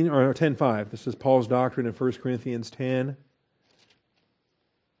 10:15 or 10:5. This is Paul's doctrine in 1 Corinthians 10.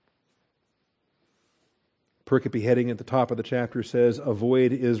 Pericope heading at the top of the chapter says,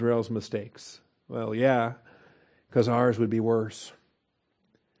 avoid Israel's mistakes. Well, yeah, because ours would be worse.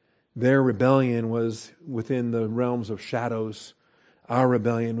 Their rebellion was within the realms of shadows. Our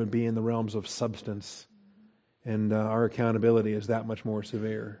rebellion would be in the realms of substance. And our accountability is that much more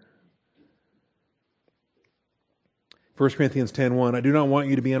severe. 1 Corinthians 10:1, I do not want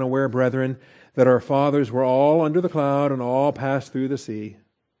you to be unaware, brethren, that our fathers were all under the cloud and all passed through the sea.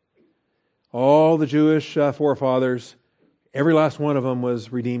 All the Jewish forefathers, every last one of them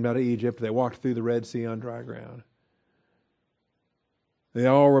was redeemed out of Egypt. They walked through the Red Sea on dry ground. They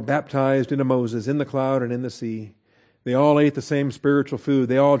all were baptized into Moses in the cloud and in the sea. They all ate the same spiritual food.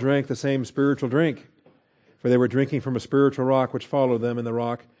 They all drank the same spiritual drink. For they were drinking from a spiritual rock which followed them, and the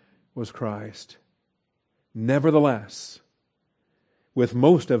rock was Christ. Nevertheless, with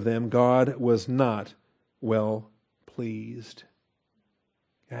most of them, God was not well pleased.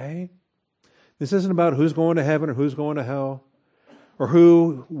 Okay? This isn't about who's going to heaven or who's going to hell, or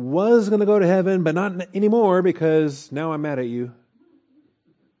who was going to go to heaven, but not anymore because now I'm mad at you.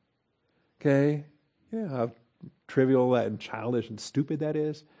 Okay? Yeah, how trivial and childish and stupid that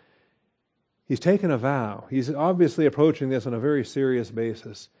is. He's taken a vow. He's obviously approaching this on a very serious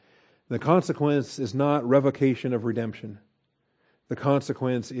basis. The consequence is not revocation of redemption. The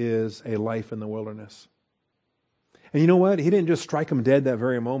consequence is a life in the wilderness. And you know what? He didn't just strike them dead that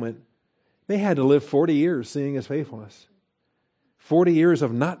very moment. They had to live 40 years seeing His faithfulness. 40 years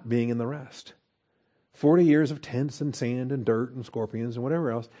of not being in the rest. 40 years of tents and sand and dirt and scorpions and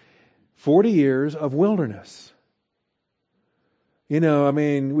whatever else. 40 years of wilderness. You know, I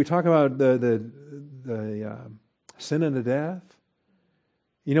mean, we talk about the sin and the death.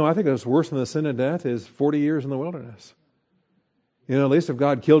 You know, I think what's worse than the sin and death is 40 years in the wilderness. You know, at least if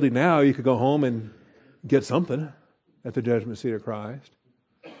God killed you now, you could go home and get something at the judgment seat of Christ.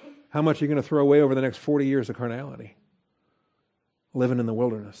 How much are you going to throw away over the next 40 years of carnality? Living in the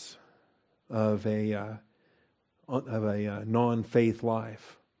wilderness of a non-faith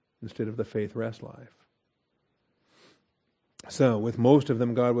life instead of the faith rest life. So, with most of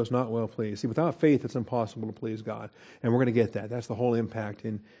them, God was not well pleased. See, without faith, it's impossible to please God. And we're going to get that. That's the whole impact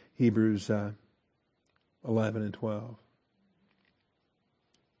in Hebrews 11 and 12.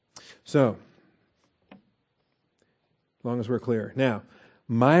 So, as long as we're clear. Now,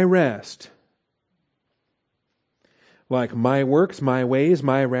 my rest, like my works, my ways,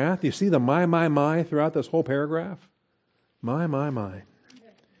 my wrath. You see the my throughout this whole paragraph? My.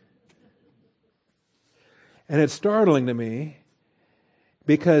 And it's startling to me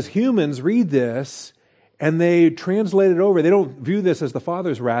because humans read this and they translate it over. They don't view this as the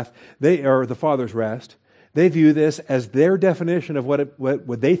Father's wrath, or the Father's rest. They view this as their definition of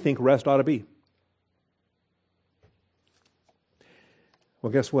what they think rest ought to be.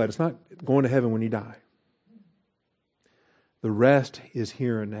 Well, guess what? It's not going to heaven when you die. The rest is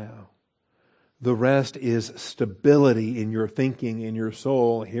here and now. The rest is stability in your thinking, in your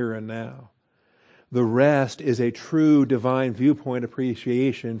soul, here and now. The rest is a true divine viewpoint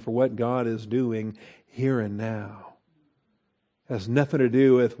appreciation for what God is doing here and now. It has nothing to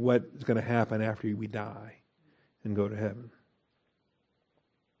do with what's going to happen after we die and go to heaven.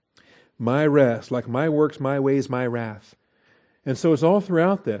 My rest, like my works, my ways, my wrath. And so it's all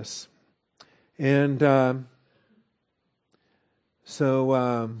throughout this. And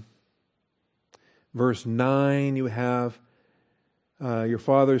verse 9, you have, your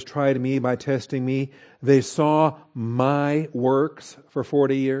fathers tried me by testing me. They saw my works for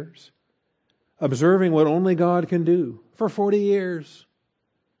 40 years, observing what only God can do. For 40 years.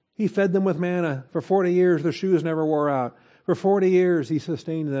 He fed them with manna. For 40 years, their shoes never wore out. For 40 years, He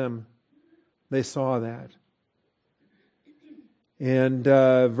sustained them. They saw that. And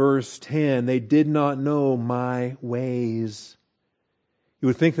verse 10, they did not know my ways. You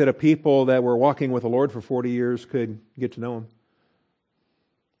would think that a people that were walking with the Lord for 40 years could get to know Him.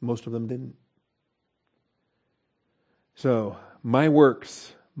 Most of them didn't. So, my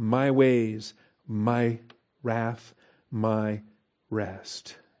works, my ways, my wrath, my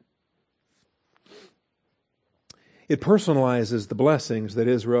rest. It personalizes the blessings that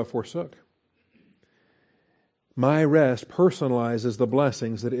Israel forsook. My rest personalizes the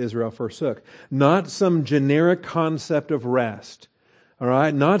blessings that Israel forsook. Not some generic concept of rest. All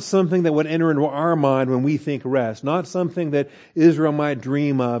right? Not something that would enter into our mind when we think rest. Not something that Israel might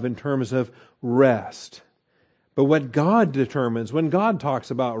dream of in terms of rest. But what God determines when God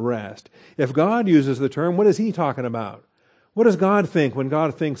talks about rest. If God uses the term, what is He talking about? What does God think when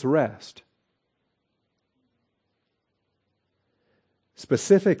God thinks rest?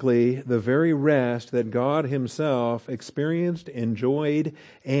 Specifically, the very rest that God Himself experienced, enjoyed,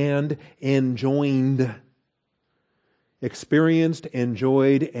 and enjoined. Experienced,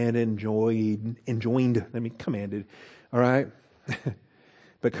 enjoyed, and enjoined. I mean, commanded. All right?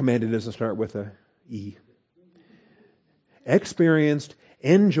 But commanded doesn't start with a E. Experienced,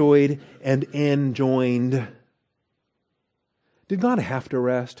 enjoyed, and enjoined. Did God have to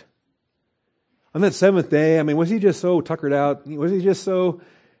rest? On that seventh day, I mean, was He just so tuckered out? Was He just so,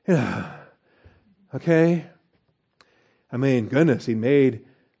 okay? I mean, goodness, He made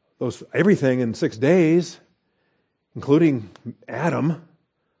everything in 6 days. Including Adam.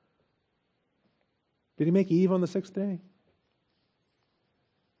 Did He make Eve on the 6th day?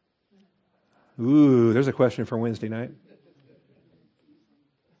 Ooh, there's a question for Wednesday night.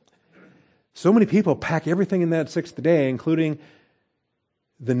 So many people pack everything in that 6th day, including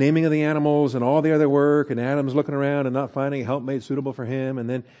the naming of the animals and all the other work, and Adam's looking around and not finding a helpmate suitable for him. And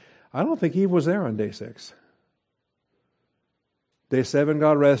then, I don't think Eve was there on day 6. Day 7,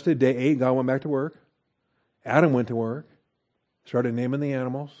 God rested. Day 8, God went back to work. Adam went to work, started naming the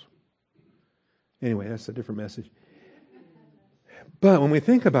animals. Anyway, that's a different message. But when we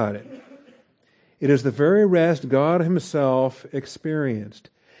think about it, it is the very rest God Himself experienced.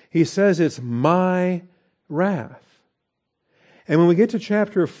 He says it's my wrath. And when we get to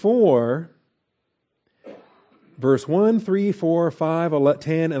chapter 4, verse 1, 3, 4, 5,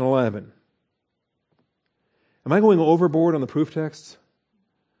 10, and 11. Am I going overboard on the proof texts?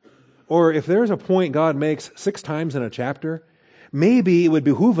 Or if there's a point God makes 6 times in a chapter, maybe it would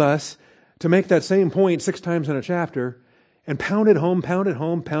behoove us to make that same point 6 times in a chapter and pound it home, pound it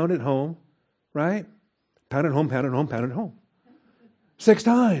home, pound it home, right? Pound it home, pound it home, pound it home. 6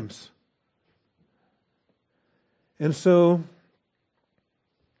 times. And so,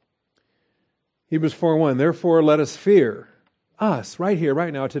 Hebrews 4:1, therefore let us fear, us, right here,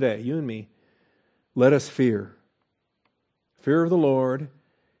 right now, today, you and me, let us fear. Fear of the Lord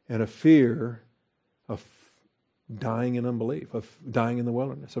and a fear of dying in unbelief, of dying in the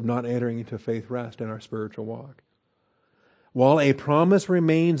wilderness, of not entering into faith rest in our spiritual walk. While a promise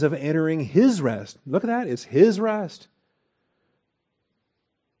remains of entering His rest. Look at that, it's His rest.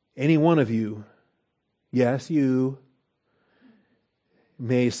 Any one of you, yes, you,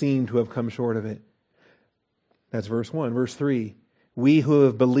 may seem to have come short of it. That's verse 1. Verse 3, we who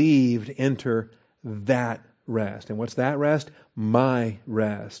have believed enter that rest. And what's that rest? My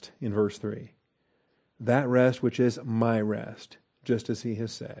rest, in verse 3. That rest which is my rest, just as He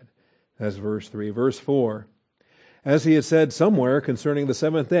has said. That's verse 3. Verse 4, as He had said somewhere concerning the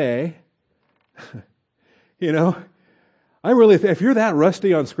seventh day, if you're that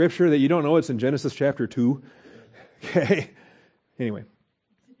rusty on Scripture that you don't know it's in Genesis chapter 2, okay, anyway.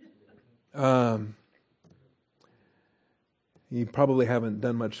 You probably haven't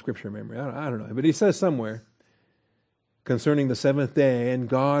done much Scripture memory. I don't know. But He says somewhere concerning the seventh day, and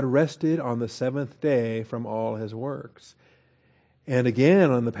God rested on the seventh day from all His works. And again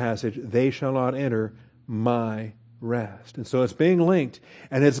on the passage, they shall not enter my rest. And so it's being linked,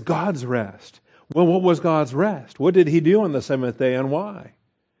 and it's God's rest. Well, what was God's rest? What did He do on the seventh day, and why?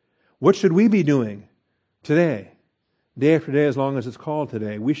 What should we be doing today? Day after day, as long as it's called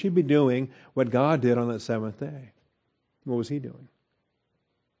today. We should be doing what God did on that seventh day. What was He doing?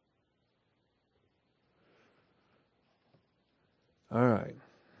 All right.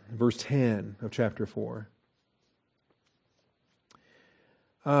 Verse 10 of chapter 4.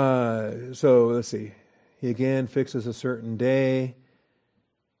 So let's see. He again fixes a certain day,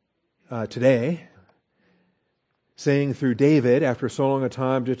 today, saying through David, after so long a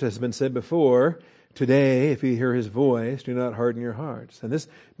time, just as has been said before, today, if you hear His voice, do not harden your hearts. And this,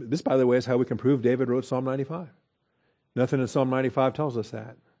 by the way, is how we can prove David wrote Psalm 95. Nothing in Psalm 95 tells us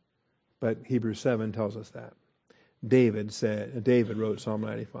that, but Hebrews 7 tells us that. David wrote Psalm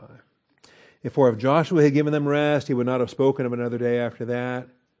 95. If Joshua had given them rest, he would not have spoken of another day after that.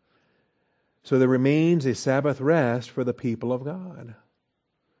 So there remains a Sabbath rest for the people of God.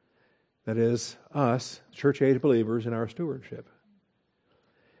 That is, us, church-age believers, in our stewardship.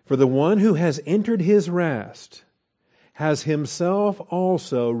 For the one who has entered His rest has himself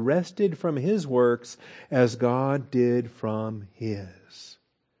also rested from his works as God did from His.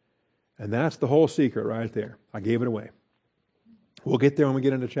 And that's the whole secret right there. I gave it away. We'll get there when we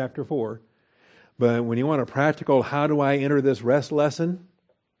get into chapter 4. But when you want a practical, how do I enter this rest lesson?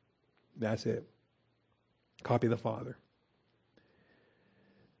 That's it. Copy the Father.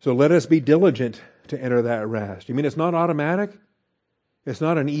 So let us be diligent to enter that rest. You mean it's not automatic? It's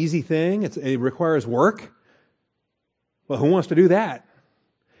not an easy thing? It requires work? Well, who wants to do that?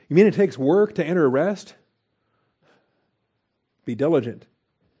 You mean it takes work to enter rest? Be diligent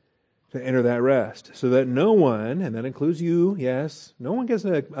to enter that rest, so that no one, and that includes you, yes, no one gets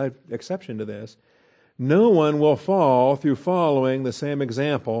an exception to this, no one will fall through following the same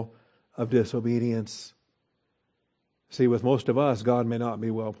example of disobedience. See, with most of us, God may not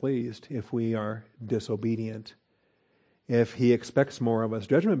be well pleased if we are disobedient. If He expects more of us,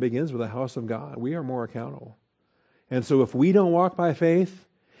 judgment begins with the house of God. We are more accountable. And so if we don't walk by faith,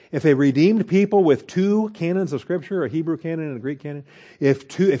 if a redeemed people with 2 canons of Scripture, a Hebrew canon and a Greek canon,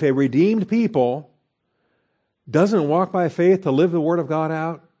 if a redeemed people doesn't walk by faith to live the Word of God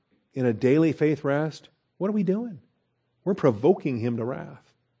out in a daily faith rest, what are we doing? We're provoking Him to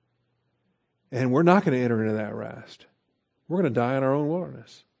wrath. And we're not going to enter into that rest. We're going to die in our own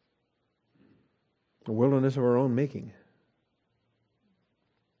wilderness. The wilderness of our own making.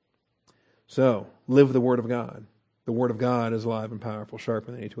 So, live the Word of God. The Word of God is alive and powerful,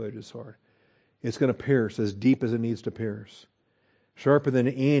 sharper than any two-edged sword. It's going to pierce as deep as it needs to pierce. Sharper than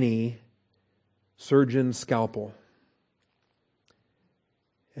any surgeon's scalpel.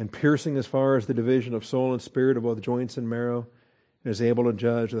 And piercing as far as the division of soul and spirit, of both joints and marrow, and is able to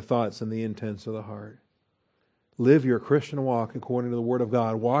judge the thoughts and the intents of the heart. Live your Christian walk according to the Word of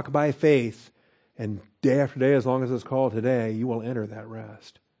God. Walk by faith, and day after day, as long as it's called today, you will enter that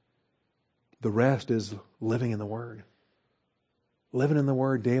rest. The rest is living in the Word. Living in the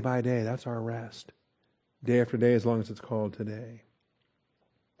Word day by day, that's our rest. Day after day, as long as it's called today.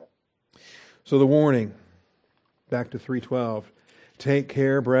 So the warning, back to 3:12. Take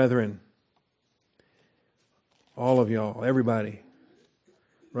care, brethren. All of y'all, everybody.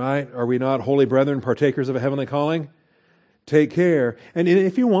 Right? Are we not holy brethren, partakers of a heavenly calling? Take care. And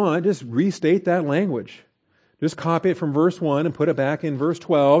if you want, just restate that language. Just copy it from verse 1 and put it back in verse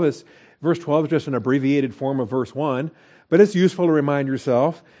 12. Verse 12 is just an abbreviated form of verse 1. But it's useful to remind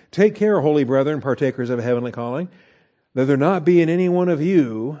yourself, take care, holy brethren, partakers of a heavenly calling, that there not be in any one of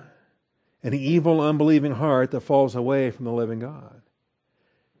you an evil, unbelieving heart that falls away from the living God.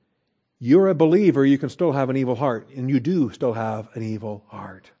 You're a believer, you can still have an evil heart, and you do still have an evil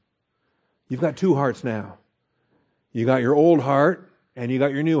heart. You've got two hearts now. You got your old heart, and you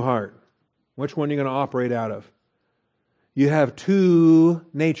got your new heart. Which one are you going to operate out of? You have two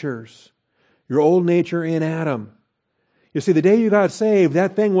natures. Your old nature in Adam. You see, the day you got saved,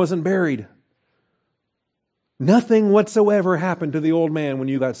 that thing wasn't buried. Nothing whatsoever happened to the old man when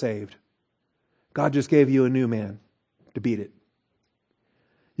you got saved. God just gave you a new man to beat it.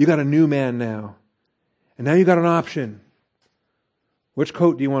 You got a new man now. And now you got an option. Which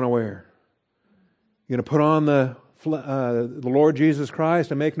coat do you want to wear? You're going to put on the Lord Jesus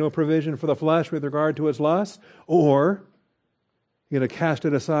Christ and make no provision for the flesh with regard to its lust? Or you're going to cast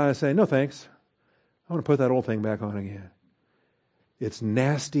it aside and say, no thanks. I want to put that old thing back on again. It's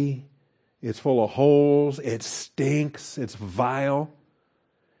nasty. It's full of holes. It stinks. It's vile.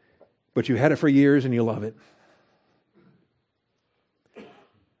 But you had it for years and you love it.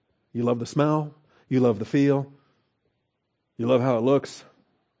 You love the smell. You love the feel. You love how it looks.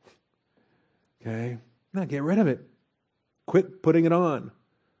 Okay? Now get rid of it. Quit putting it on.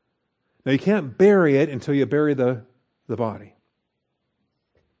 Now you can't bury it until you bury the body.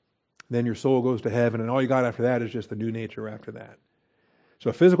 Then your soul goes to heaven, and all you got after that is just the new nature after that. So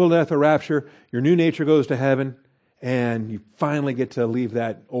a physical death or rapture, your new nature goes to heaven, and you finally get to leave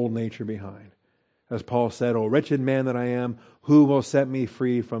that old nature behind. As Paul said, "O wretched man that I am, who will set me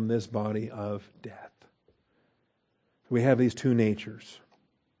free from this body of death?" We have these two natures.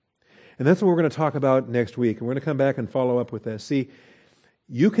 And that's what we're going to talk about next week. And we're going to come back and follow up with this. See,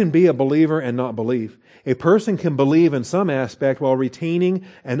 you can be a believer and not believe. A person can believe in some aspect while retaining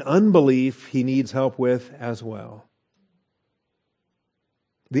an unbelief he needs help with as well.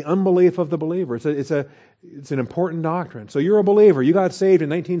 The unbelief of the believer. It's an important doctrine. So you're a believer. You got saved in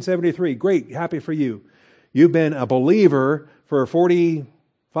 1973. Great. Happy for you. You've been a believer for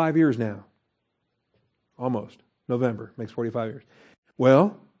 45 years now. Almost. November makes 45 years.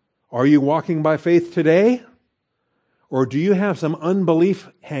 Well, are you walking by faith today? Or do you have some unbelief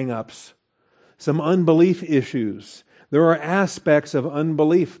hang-ups? Some unbelief issues? There are aspects of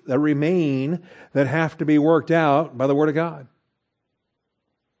unbelief that remain that have to be worked out by the Word of God.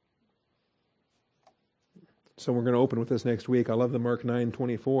 So we're going to open with this next week. I love the Mark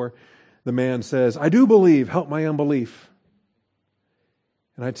 9:24. The man says, "I do believe, help my unbelief."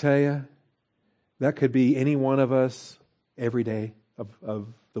 And I tell you, that could be any one of us every day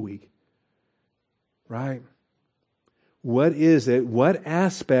of the week. Right? What is it? What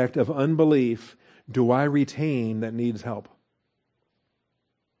aspect of unbelief do I retain that needs help?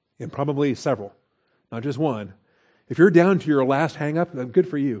 And probably several, not just one. If you're down to your last hang-up, then good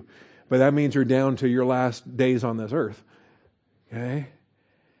for you. But that means you're down to your last days on this earth. Okay?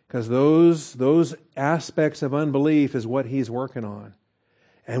 Because those aspects of unbelief is what He's working on.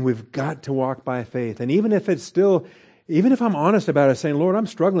 And we've got to walk by faith. And even if I'm honest about it, saying, "Lord, I'm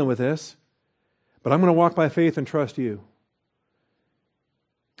struggling with this, but I'm going to walk by faith and trust You,"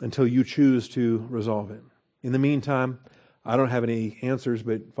 until You choose to resolve it. In the meantime, I don't have any answers,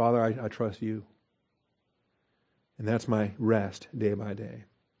 but Father, I trust You. And that's my rest day by day.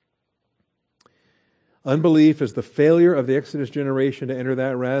 Unbelief is the failure of the Exodus generation to enter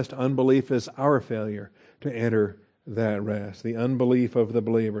that rest. Unbelief is our failure to enter that rest. The unbelief of the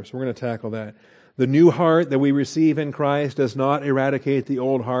believer. So we're going to tackle that. The new heart that we receive in Christ does not eradicate the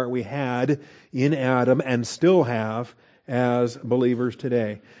old heart we had in Adam and still have as believers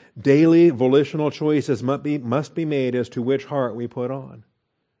today. Daily volitional choices must be made as to which heart we put on.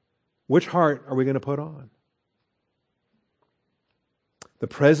 Which heart are we going to put on? The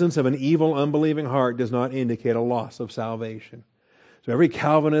presence of an evil, unbelieving heart does not indicate a loss of salvation. So every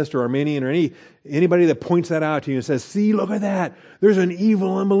Calvinist or Arminian or anybody that points that out to you and says, "See, look at that. There's an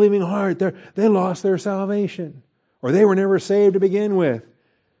evil, unbelieving heart. They lost their salvation. Or they were never saved to begin with."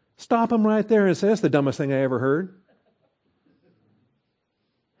 Stop them right there and say, "That's the dumbest thing I ever heard."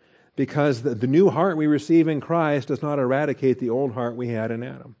 Because the new heart we receive in Christ does not eradicate the old heart we had in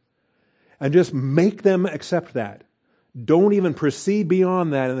Adam. And just make them accept that. Don't even proceed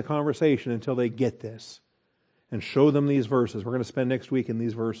beyond that in the conversation until they get this. And show them these verses. We're going to spend next week in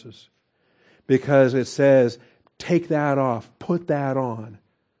these verses. Because it says, take that off, put that on.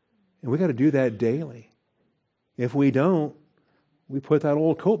 And we got to do that daily. If we don't, we put that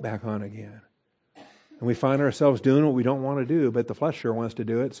old coat back on again. And we find ourselves doing what we don't want to do, but the flesh sure wants to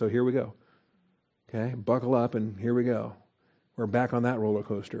do it, so here we go. Okay, buckle up and here we go. We're back on that roller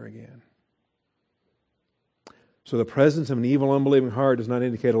coaster again. So the presence of an evil, unbelieving heart does not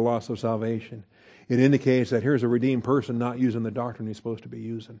indicate a loss of salvation. It indicates that here's a redeemed person not using the doctrine he's supposed to be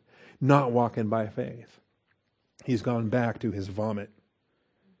using, not walking by faith. He's gone back to his vomit.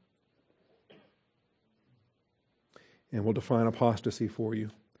 And we'll define apostasy for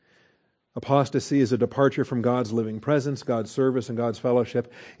you. Apostasy is a departure from God's living presence, God's service, and God's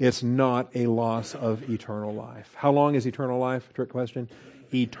fellowship. It's not a loss of eternal life. How long is eternal life? Trick question.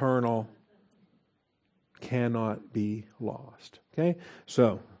 Eternal. Cannot be lost. Okay?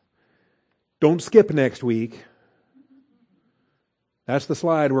 So, don't skip next week. That's the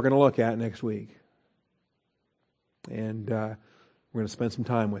slide we're going to look at next week. And we're going to spend some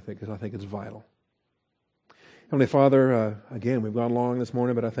time with it because I think it's vital. Heavenly Father, again, we've gone long this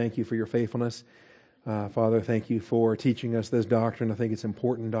morning, but I thank you for your faithfulness. Father, thank you for teaching us this doctrine. I think it's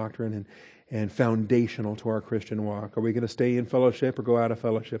important doctrine and foundational to our Christian walk. Are we going to stay in fellowship or go out of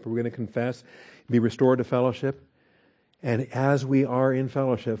fellowship? Are we going to confess, be restored to fellowship? And as we are in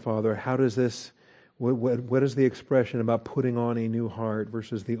fellowship, Father, how does this, what is the expression about putting on a new heart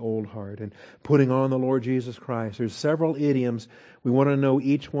versus the old heart and putting on the Lord Jesus Christ? There's several idioms. We want to know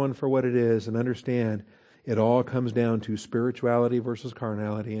each one for what it is and understand it all comes down to spirituality versus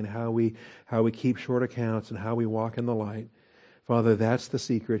carnality and how we keep short accounts and how we walk in the light. Father, that's the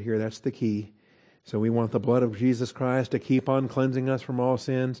secret here. That's the key. So we want the blood of Jesus Christ to keep on cleansing us from all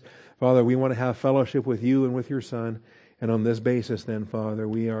sins. Father, we want to have fellowship with you and with your Son. And on this basis then, Father,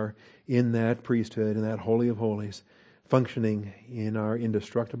 we are in that priesthood, in that Holy of Holies, functioning in our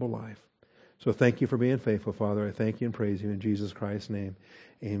indestructible life. So thank you for being faithful, Father. I thank you and praise you in Jesus Christ's name.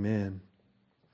 Amen.